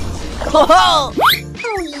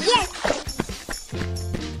 Oh yes!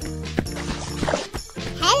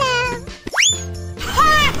 Hello!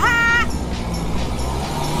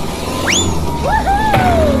 Woohoo!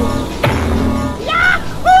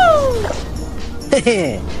 Yahoo!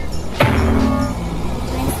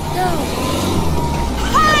 Let's go!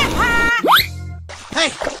 Hey,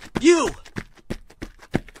 you!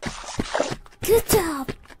 Good job!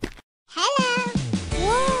 Hello!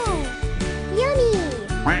 Whoa! Yummy!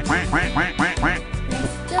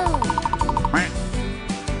 Let's go!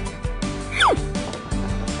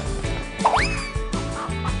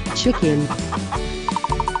 Chicken.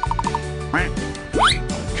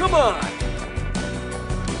 Come on!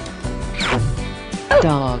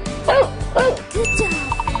 Dog. Good job!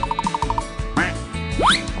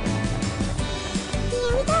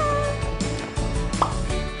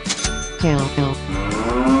 Here we go!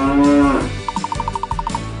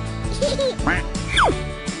 Cow.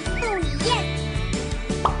 Oh yes!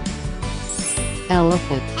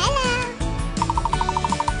 Elephant. Hello!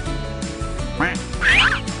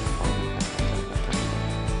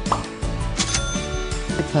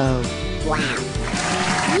 Hippo.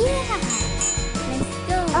 Yeah! Let's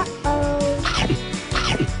go! Uh-oh!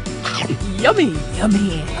 Yummy,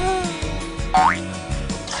 yummy.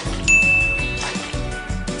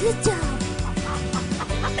 Good job!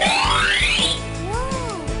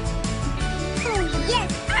 Wow! Oh yes!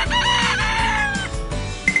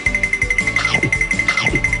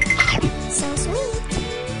 So sweet!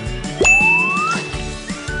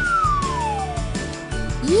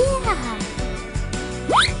 Yeah!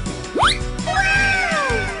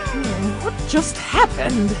 What just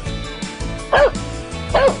happened?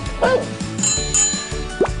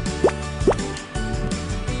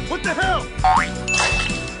 What the hell?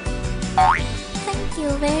 Thank you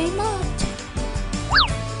very much!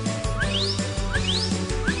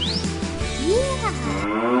 Yeah!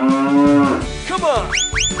 Come on!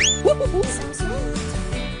 So sweet!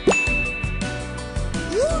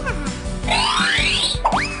 Yeah!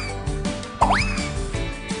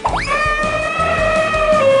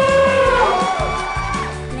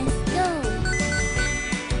 Let's go!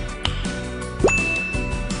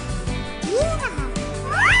 Yeah!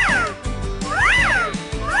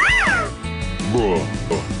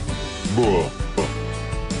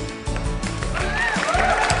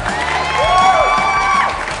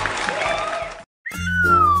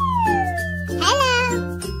 Hello!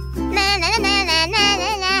 Na na na na na na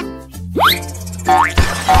na.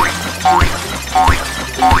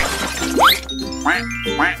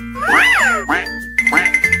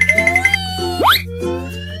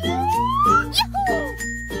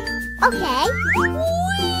 Okay.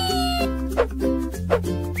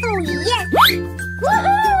 Oh yes!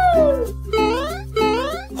 Woohoo!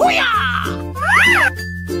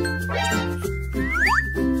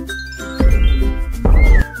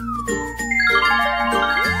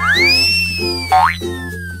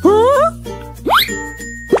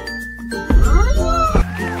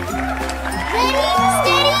 Ready,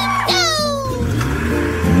 steady, go!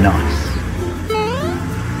 Nice.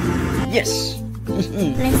 Yes.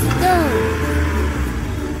 Let's go!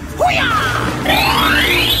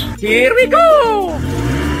 Here we go!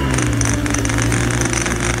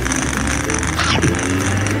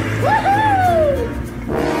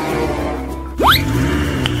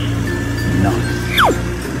 Nice.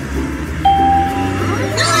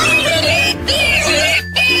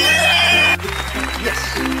 Yes.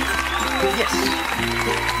 Yes.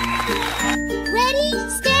 Ready,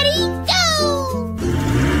 steady, go!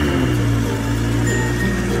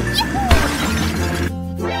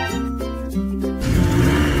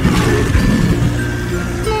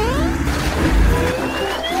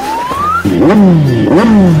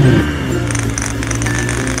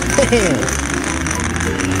 Okay.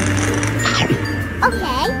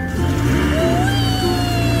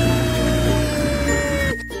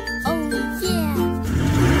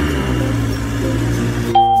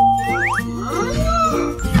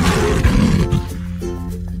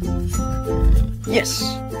 Yes.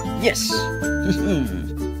 Yes.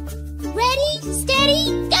 Ready,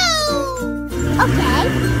 steady, go! Okay.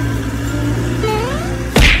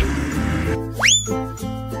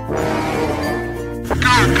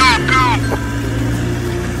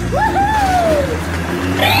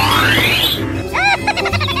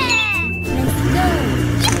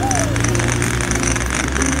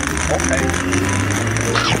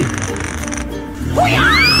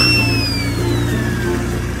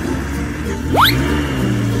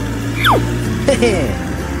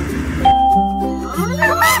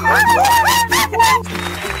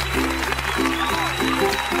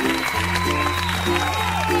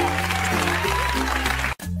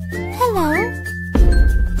 Hello.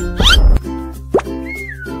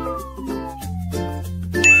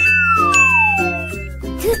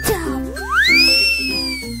 Good job.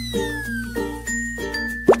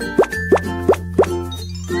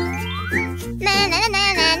 Na na na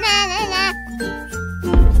na na na na.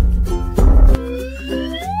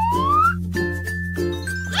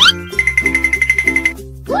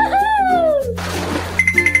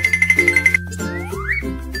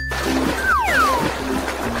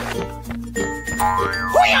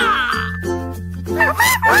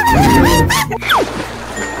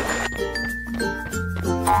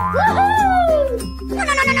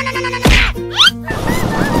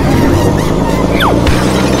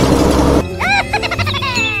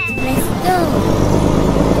 Let's go.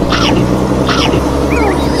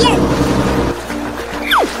 Yes.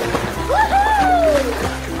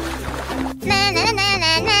 Na na na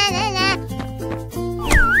na na na na.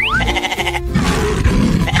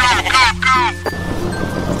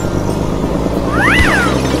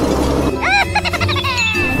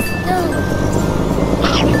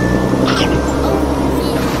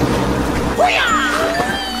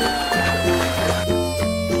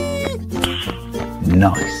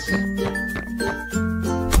 Nice.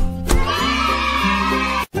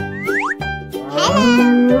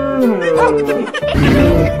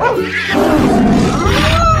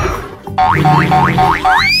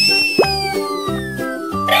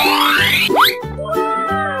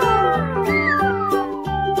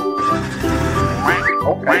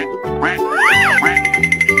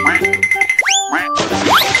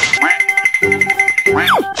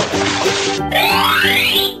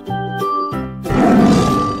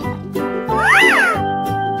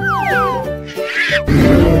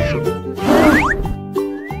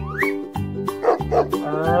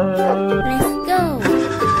 Let's go.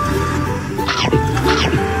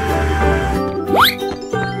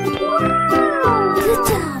 Good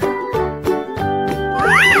job.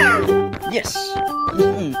 Yes.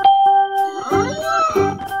 Good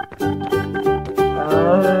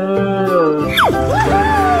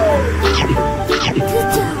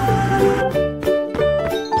job.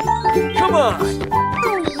 Come on!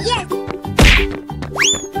 Oh, yes.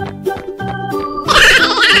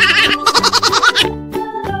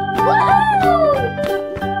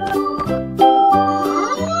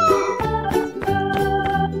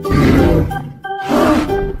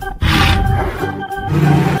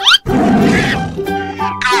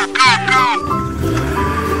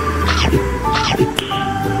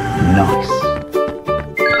 Nice.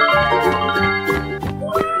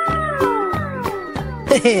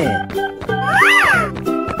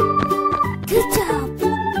 Good job.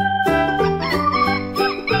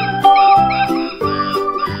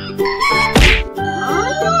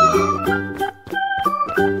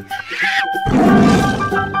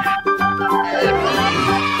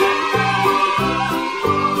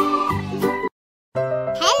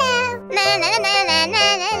 Hello. Na na na na na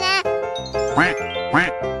na na.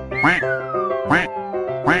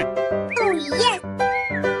 Oh, yes.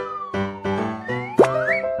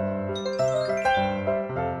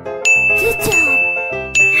 Good job.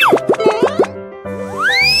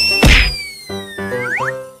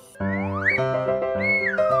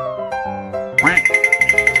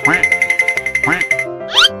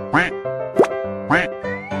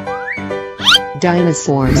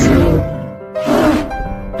 Dinosaurs.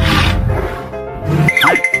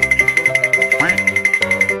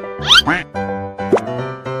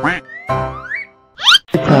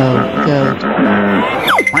 Hippo, goat.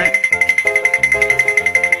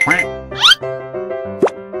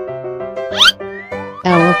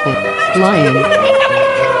 Elephant, lion.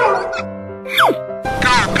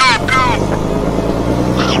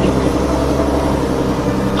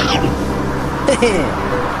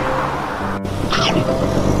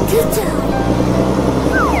 Good job.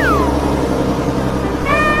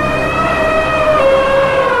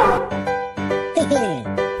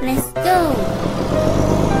 Let's go.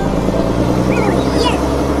 Oh, yes.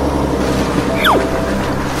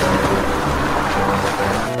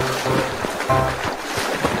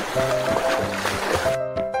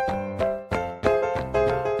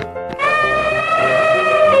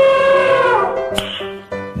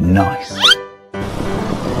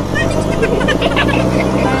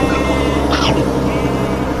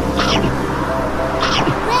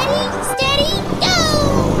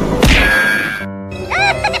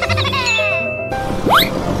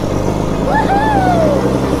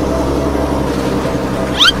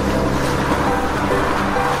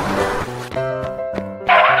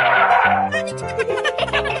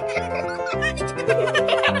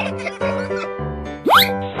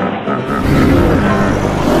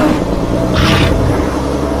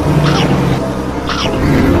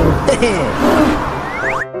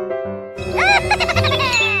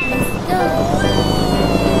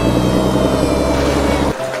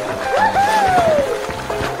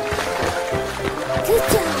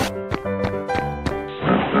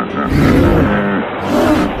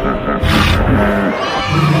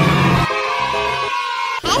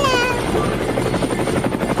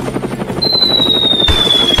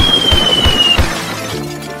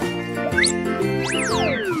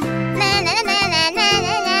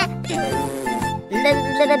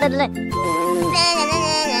 Okay,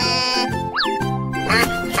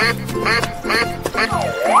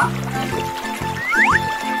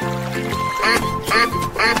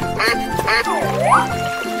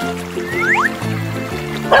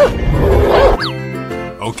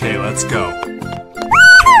 let's go.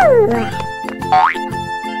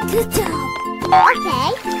 Good job.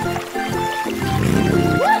 Okay.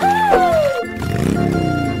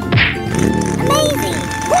 Amazing.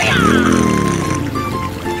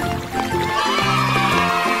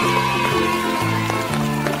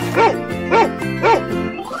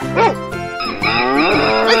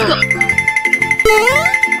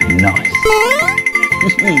 Nice.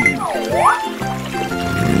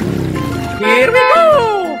 Here we go!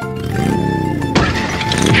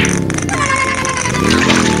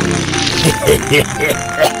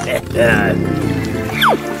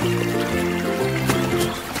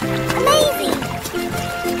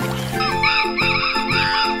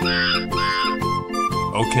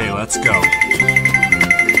 Okay, let's go.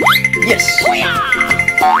 Yes.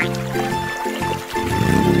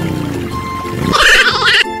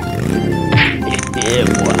 Yeah,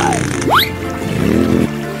 boy.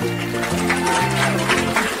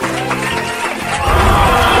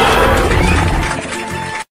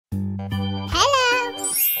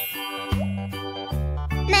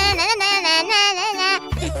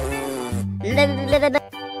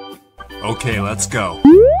 Okay, let's go.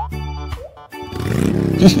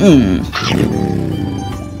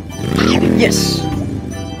 Yes.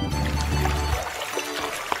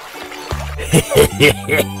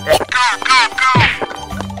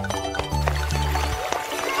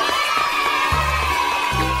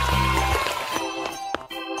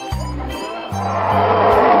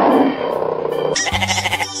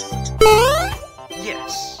 Yes.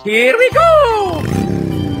 Here we go!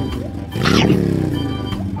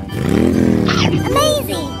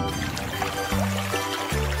 Amazing.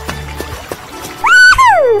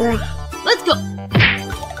 Let's go.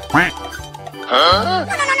 Huh?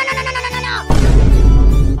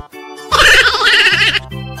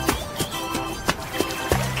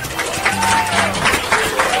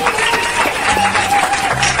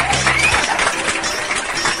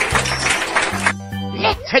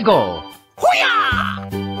 Let's go.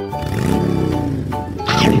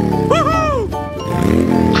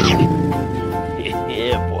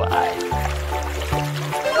 Yeah, boy.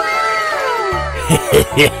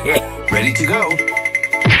 Ready to go.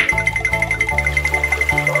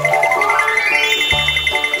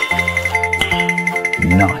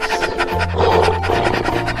 Nice.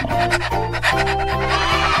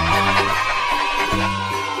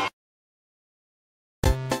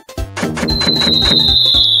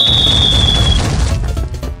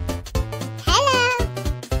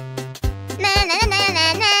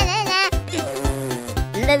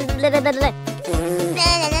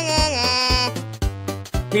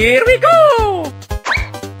 Here we go!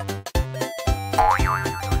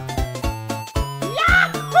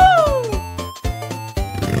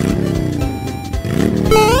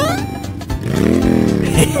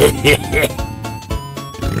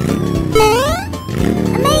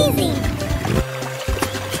 Amazing.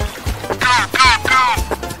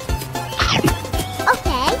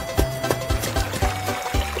 Okay.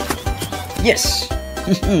 Yes.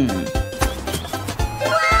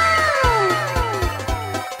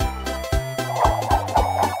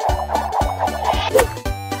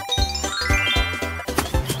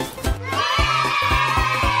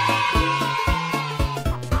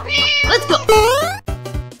 Let's go.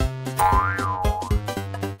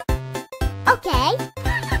 Okay.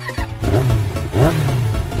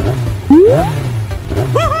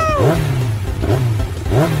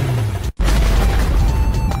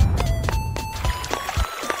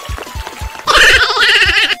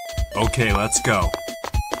 Okay, let's go.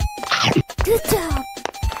 Good job.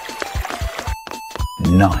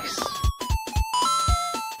 Nice.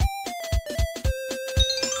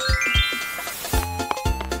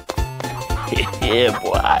 Yeah,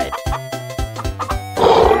 boy.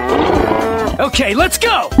 Okay, let's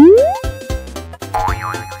go!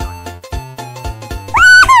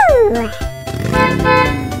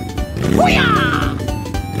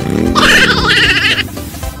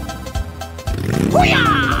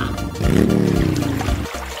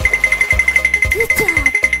 Good job.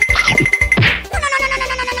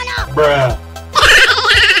 Bruh.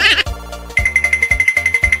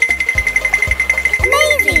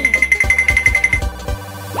 Amazing.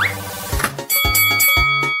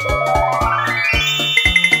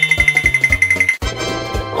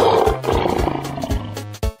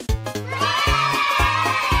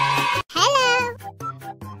 Hello.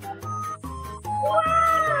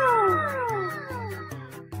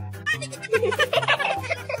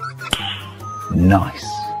 Nice.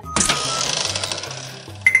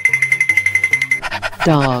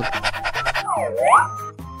 Dog.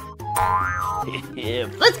 Yeah.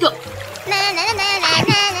 Let's go.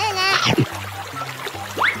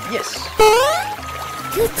 Yes.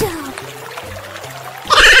 Good job.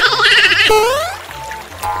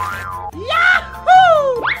 Yahoo!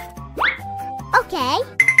 Okay.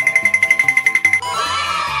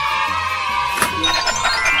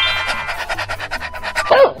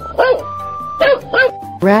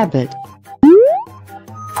 Rabbit.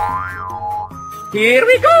 Here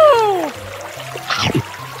we go!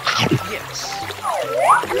 Yes.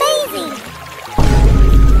 Amazing.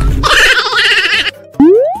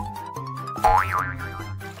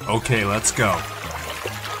 Okay, let's go.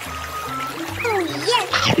 Oh, yes.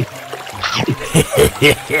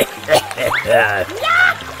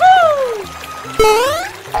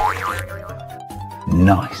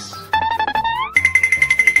 Nice.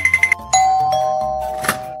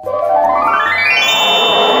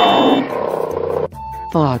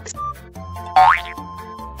 Fox.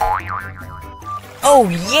 Oh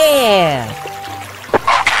yeah!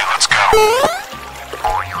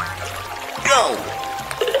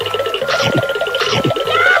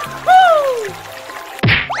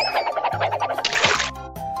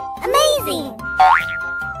 Amazing.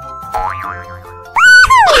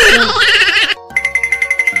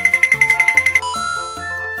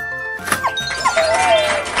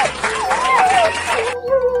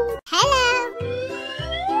 Hello.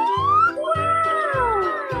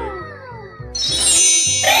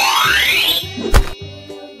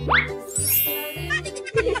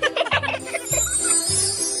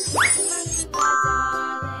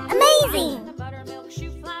 Amazing.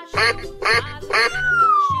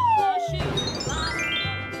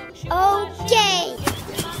 Okay.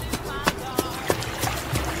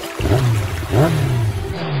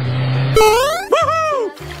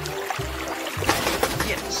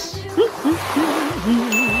 Yes.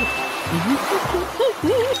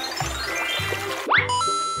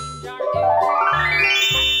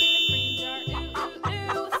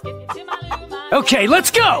 Okay,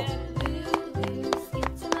 let's go!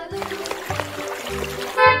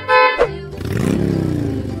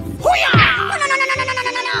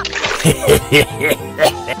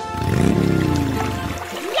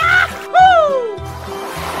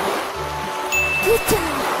 Good job.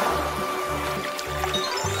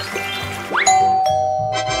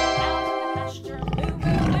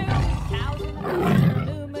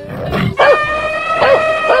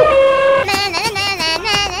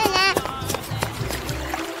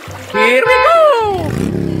 Here we go!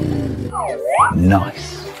 Nice.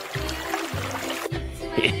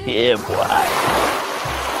 Yeah, boy.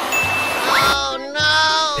 Oh no!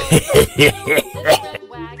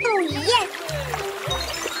 Oh, yes.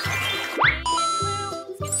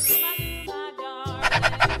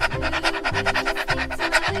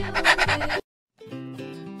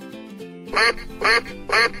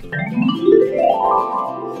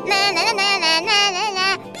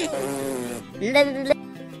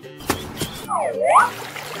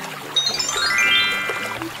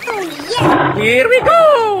 Oh, yes. Here we go!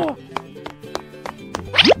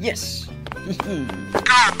 Yes.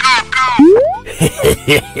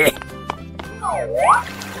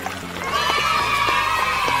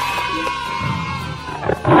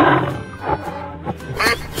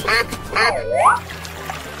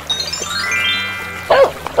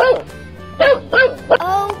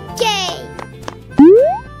 Okay.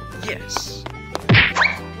 Yes.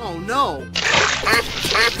 Oh no!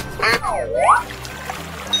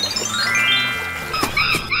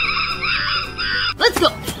 Let's go!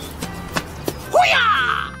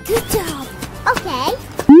 Hoo-yah! Good job. Okay.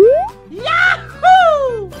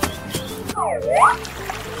 Yahoo!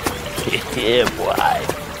 Yeah, boy.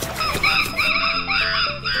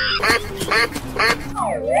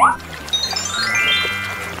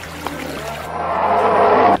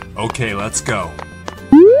 Okay, let's go.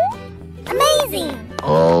 Amazing.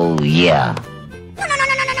 Oh yeah!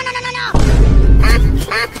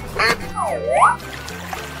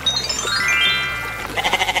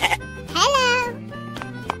 Hello.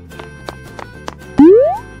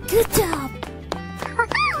 Good job.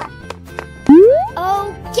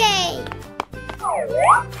 Okay.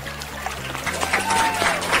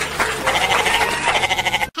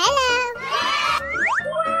 Hello.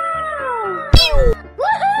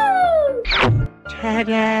 Woohoo!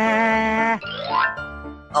 Ta-da!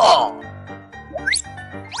 Oh.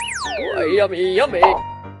 Yummy, yummy!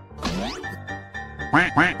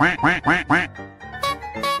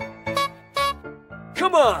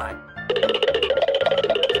 Come on!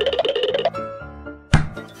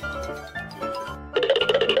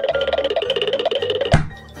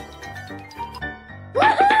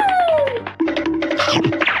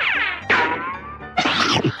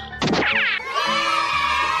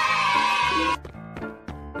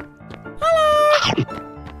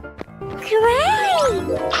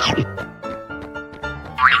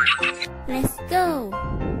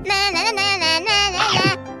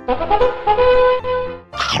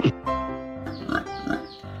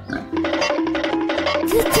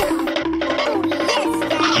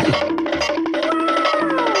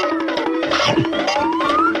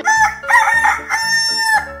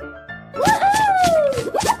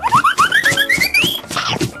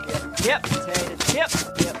 Chip, potato chip,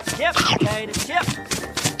 chip, potato chip.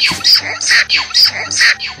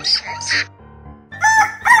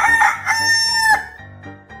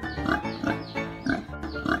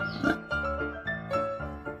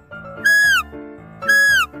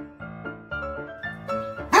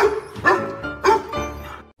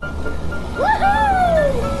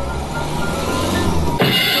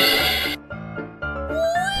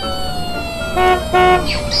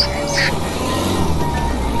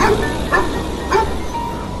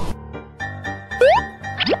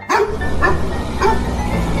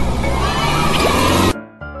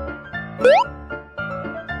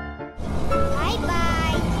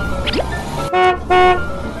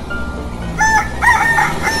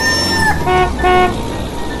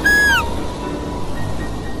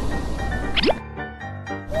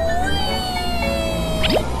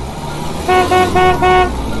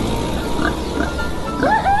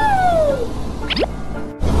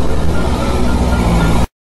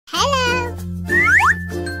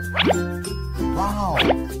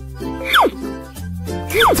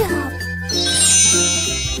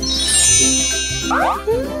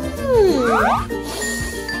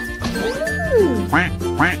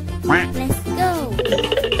 Let's go.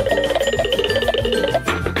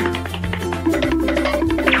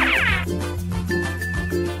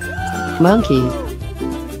 Monkey,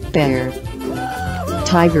 bear,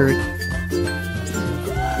 tiger,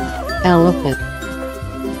 elephant,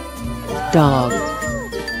 dog.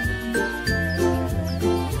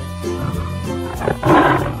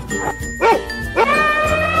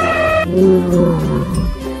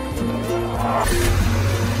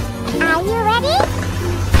 Are you ready?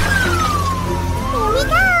 Here we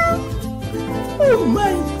go. Oh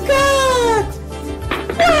my god!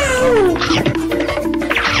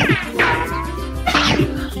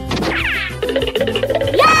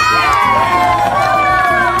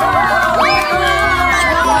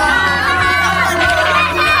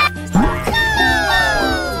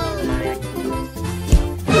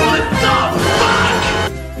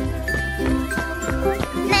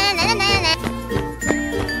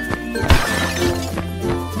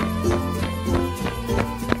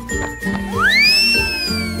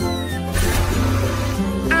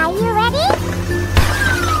 Are you ready?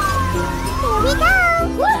 Here we go.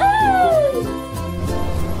 Woohoo!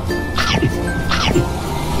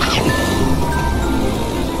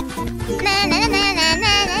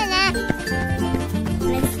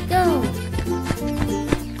 Let's go.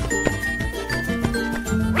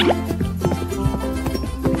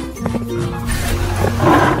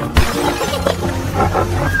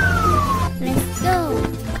 Let's go.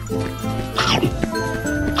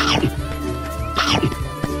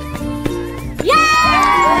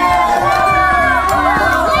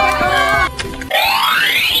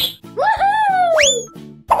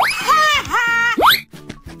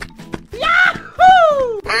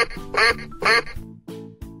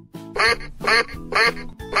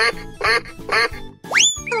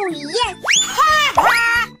 Oh yes!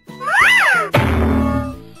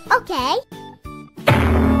 Okay.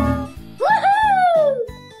 Woohoo!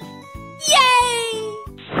 Yay!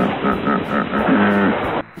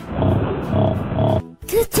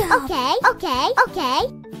 Good job. Okay, okay, okay.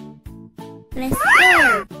 Let's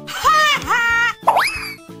go.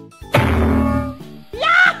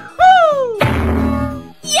 Yahoo!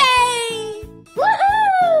 Yay!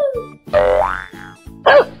 Woohoo!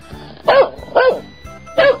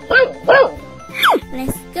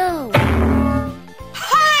 Let's go.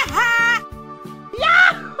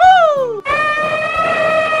 Yahoo!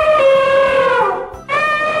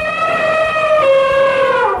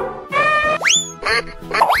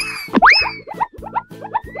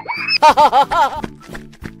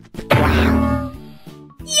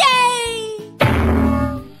 Yay!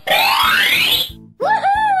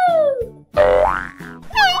 Woohoo!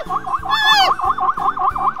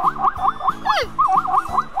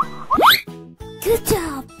 Good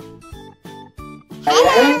job.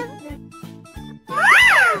 Hello.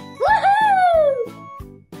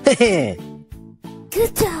 Woohoo!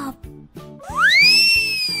 Good job.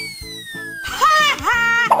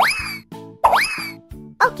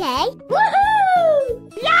 Okay. Woohoo!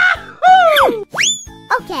 Yahoo!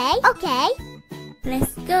 Okay, okay.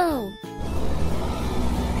 Let's go.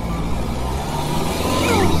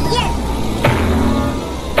 Oh, yes!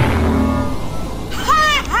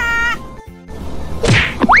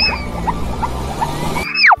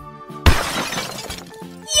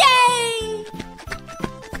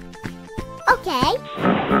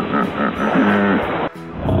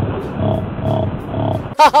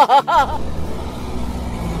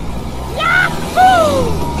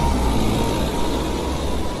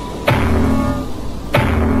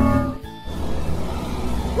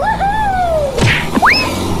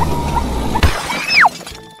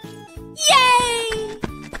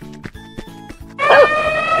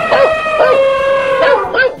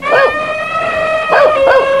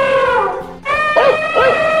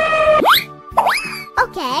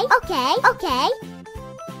 Okay.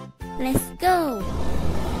 Let's go.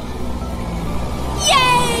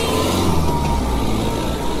 Yay!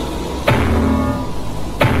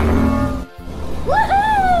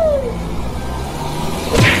 Woohoo!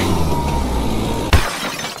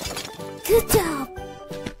 Good job.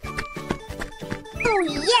 Oh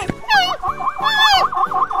yes.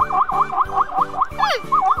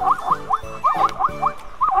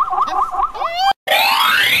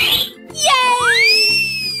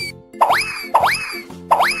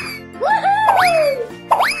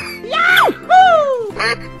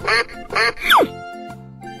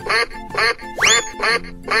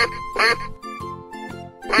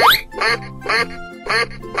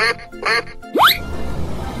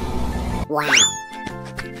 Wow.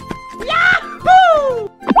 Yahoo!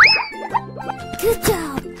 Good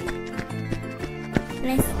job.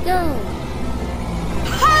 Let's go.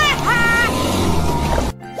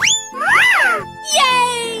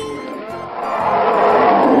 Yay!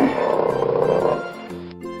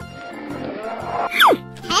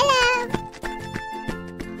 Hello.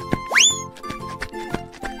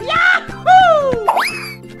 Yahoo!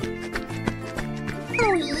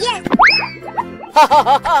 Oh yes.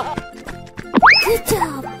 Good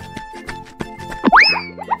job.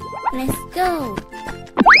 Let's go.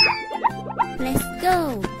 Let's go.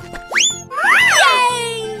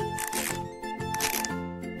 Yay!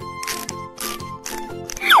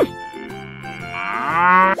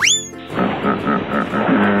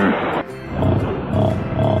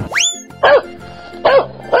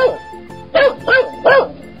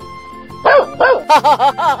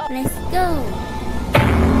 Let's go.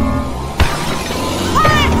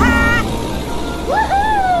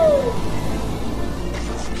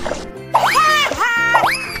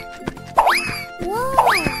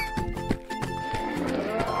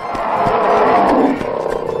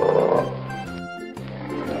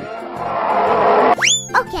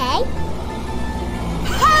 Okay.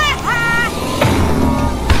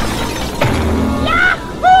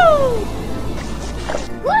 Yahoo!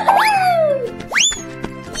 Woohoo!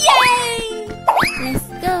 Yay! Let's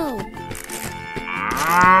go.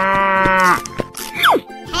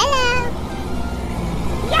 Hello.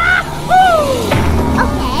 Yahoo!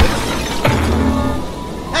 Okay.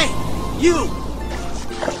 Hey, you!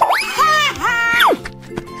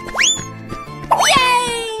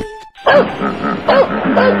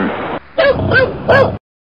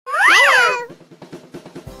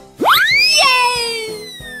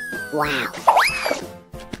 Wow.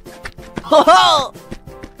 Ho ho!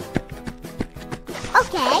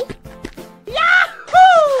 Okay.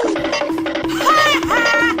 Yahoo! Woohoo!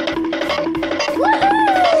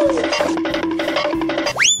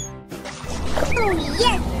 Oh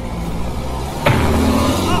yes!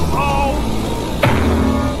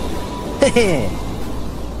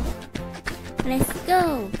 Let's go.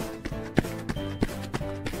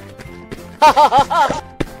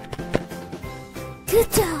 Good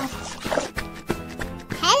job.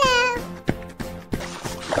 Hello.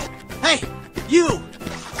 Hey, you!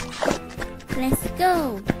 Let's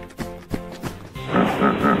go.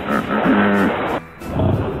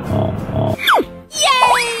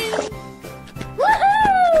 Yay!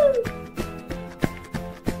 Woohoo!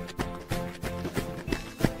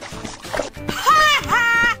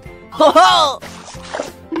 Ho ho!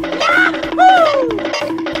 Yahoo!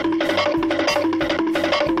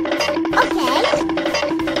 Okay.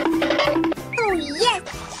 Oh yes.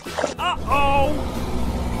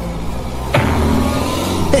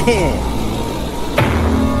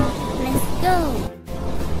 Let's go.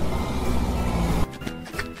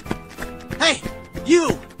 Hey, you!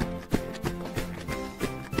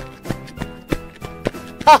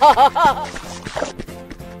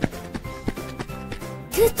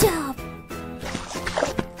 Good job.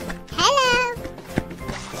 Hello.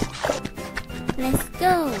 Let's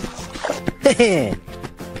go.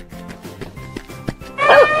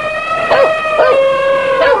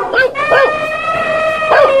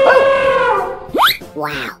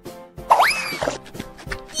 Wow.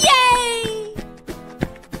 Yay!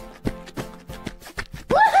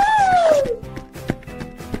 Woohoo!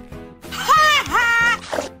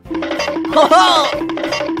 Ho ho!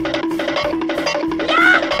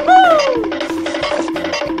 Yahoo!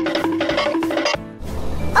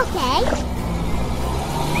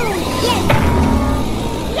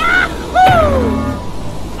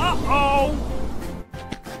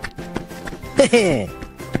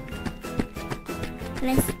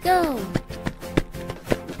 Let's go.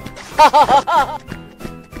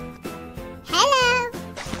 Hello.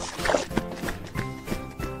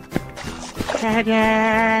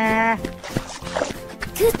 Ta-da!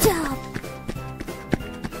 Good job.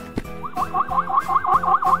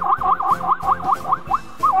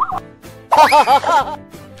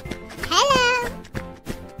 Hello.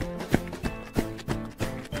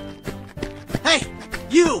 Hey,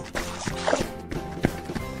 you!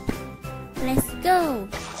 Let's go.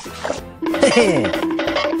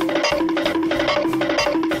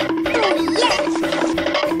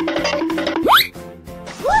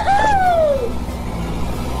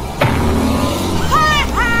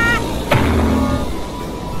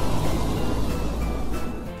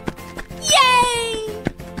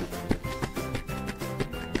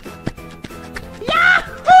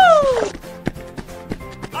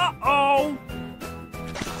 Uh-oh!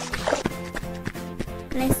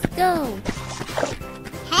 Let's go.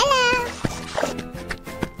 Hello.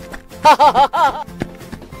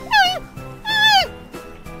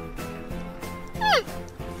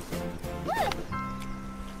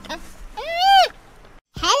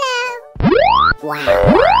 Hello. Wow.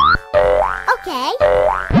 Okay.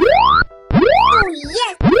 Oh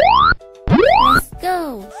yes. Let's go.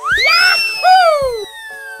 Yahoo!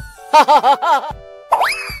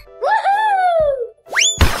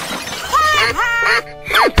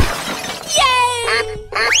 Yay!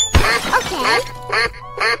 Okay.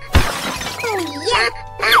 Oh yeah.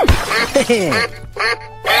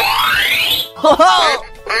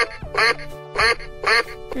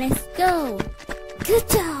 Let's go. Good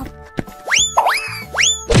job.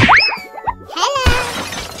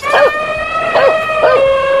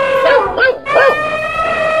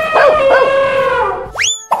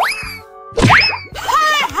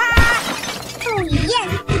 Oh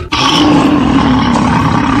yes.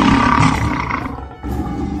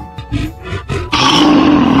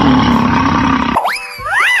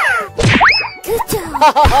 Good job.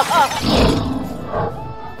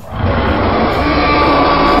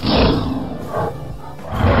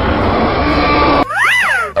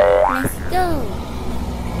 Let's go.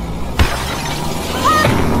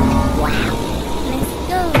 Wow. Let's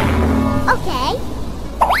go. Okay.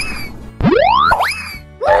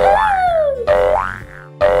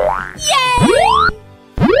 Yay! Yeah.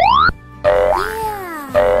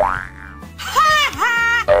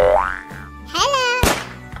 Hello.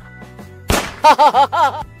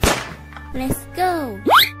 Let's go.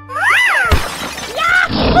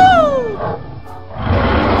 Yahoo!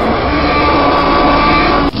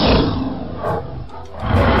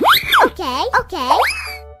 Okay, okay.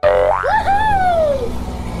 Woohoo!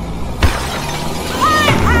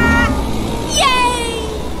 Yay!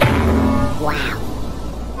 Wow.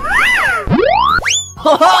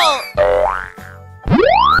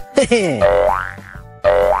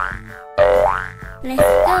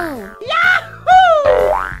 Let's go. Yahoo!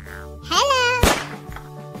 Hello.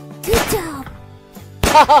 Good job.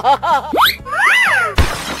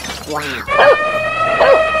 Wow.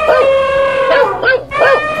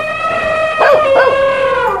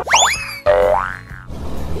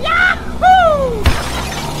 Yahoo!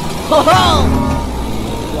 Wow.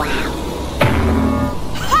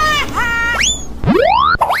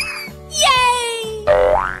 Yay!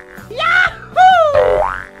 Yahoo!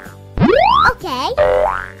 Okay.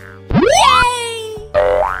 Yay!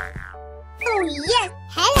 Oh yes.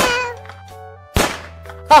 Hello.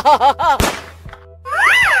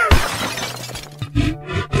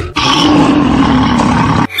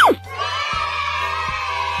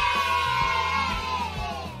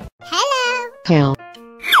 Hello. Cow.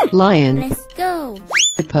 Lion. Let's go.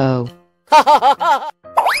 Hippo.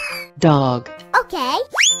 Dog. Okay.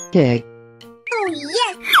 Pig. Oh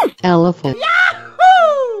yes. Elephant.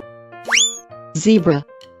 Yahoo! Zebra.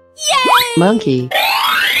 Yay! Monkey.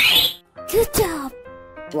 Good job.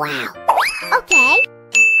 Wow. Okay.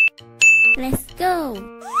 Let's go.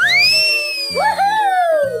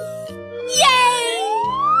 Woohoo! Yay!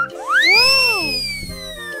 Whoa!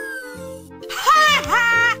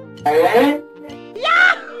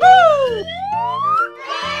 Yahoo!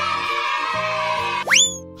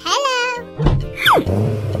 Hello.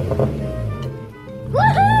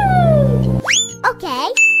 Woohoo! Okay.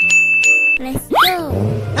 Let's go.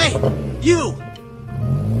 Hey, you!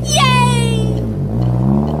 Yay!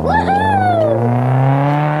 Woohoo!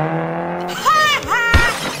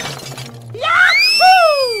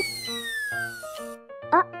 Yahoo!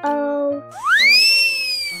 Uh-oh.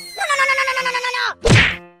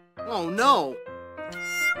 Oh no!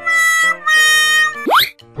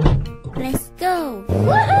 Let's go.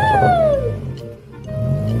 Woohoo!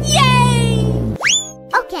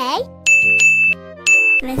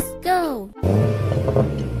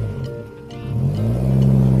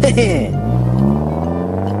 Oh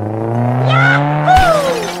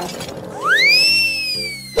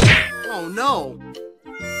no!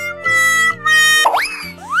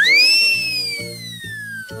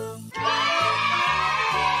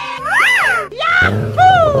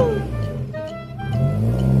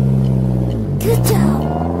 Good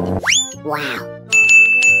job. Wow.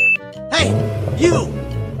 Hey, you!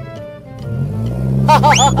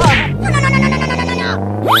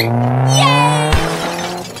 Yay!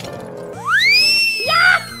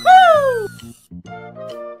 Yahoo!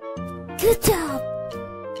 Good job.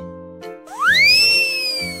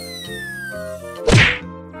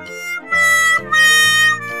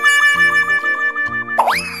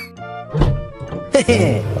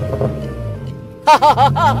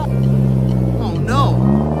 Oh no!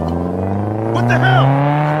 What the hell?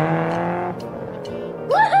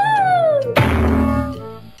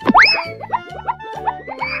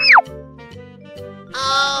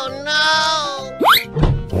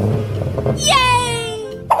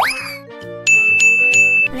 Yay!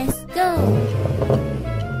 Let's go.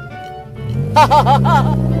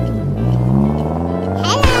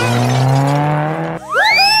 Hello.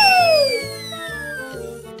 Woohoo!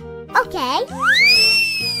 Okay.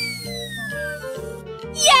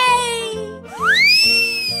 Yay!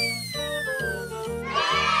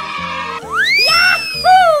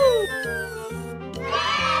 Yahoo!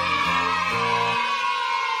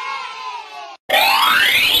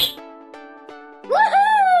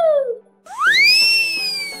 Woohoo!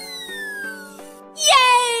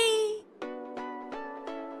 Yay!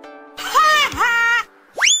 Ha ha!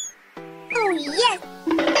 Oh yes!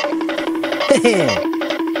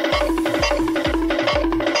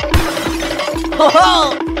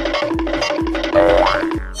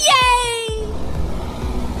 Yay!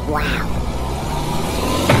 Wow!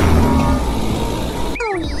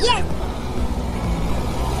 Oh yes!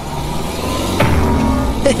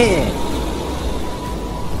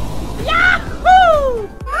 Yahoo!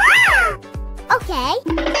 Okay.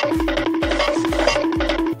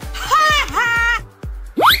 Ha ha!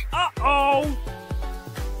 Uh-oh.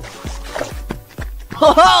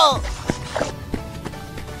 Hello.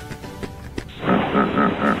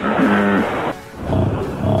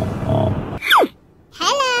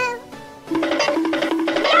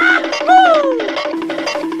 Yahoo!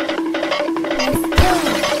 Let's go.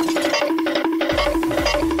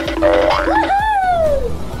 Woohoo!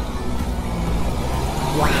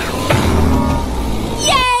 Wow.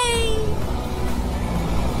 Yay!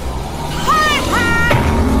 Ha ha!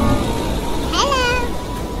 Hello.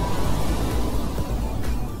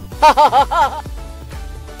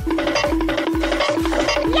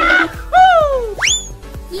 Yahoo!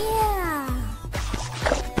 Yeah.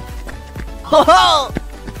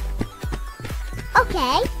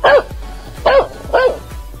 Okay.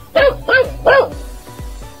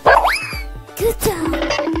 Good job.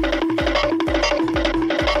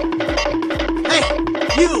 Hey,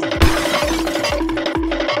 you!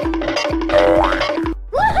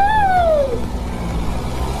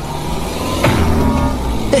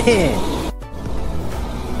 Woohoo!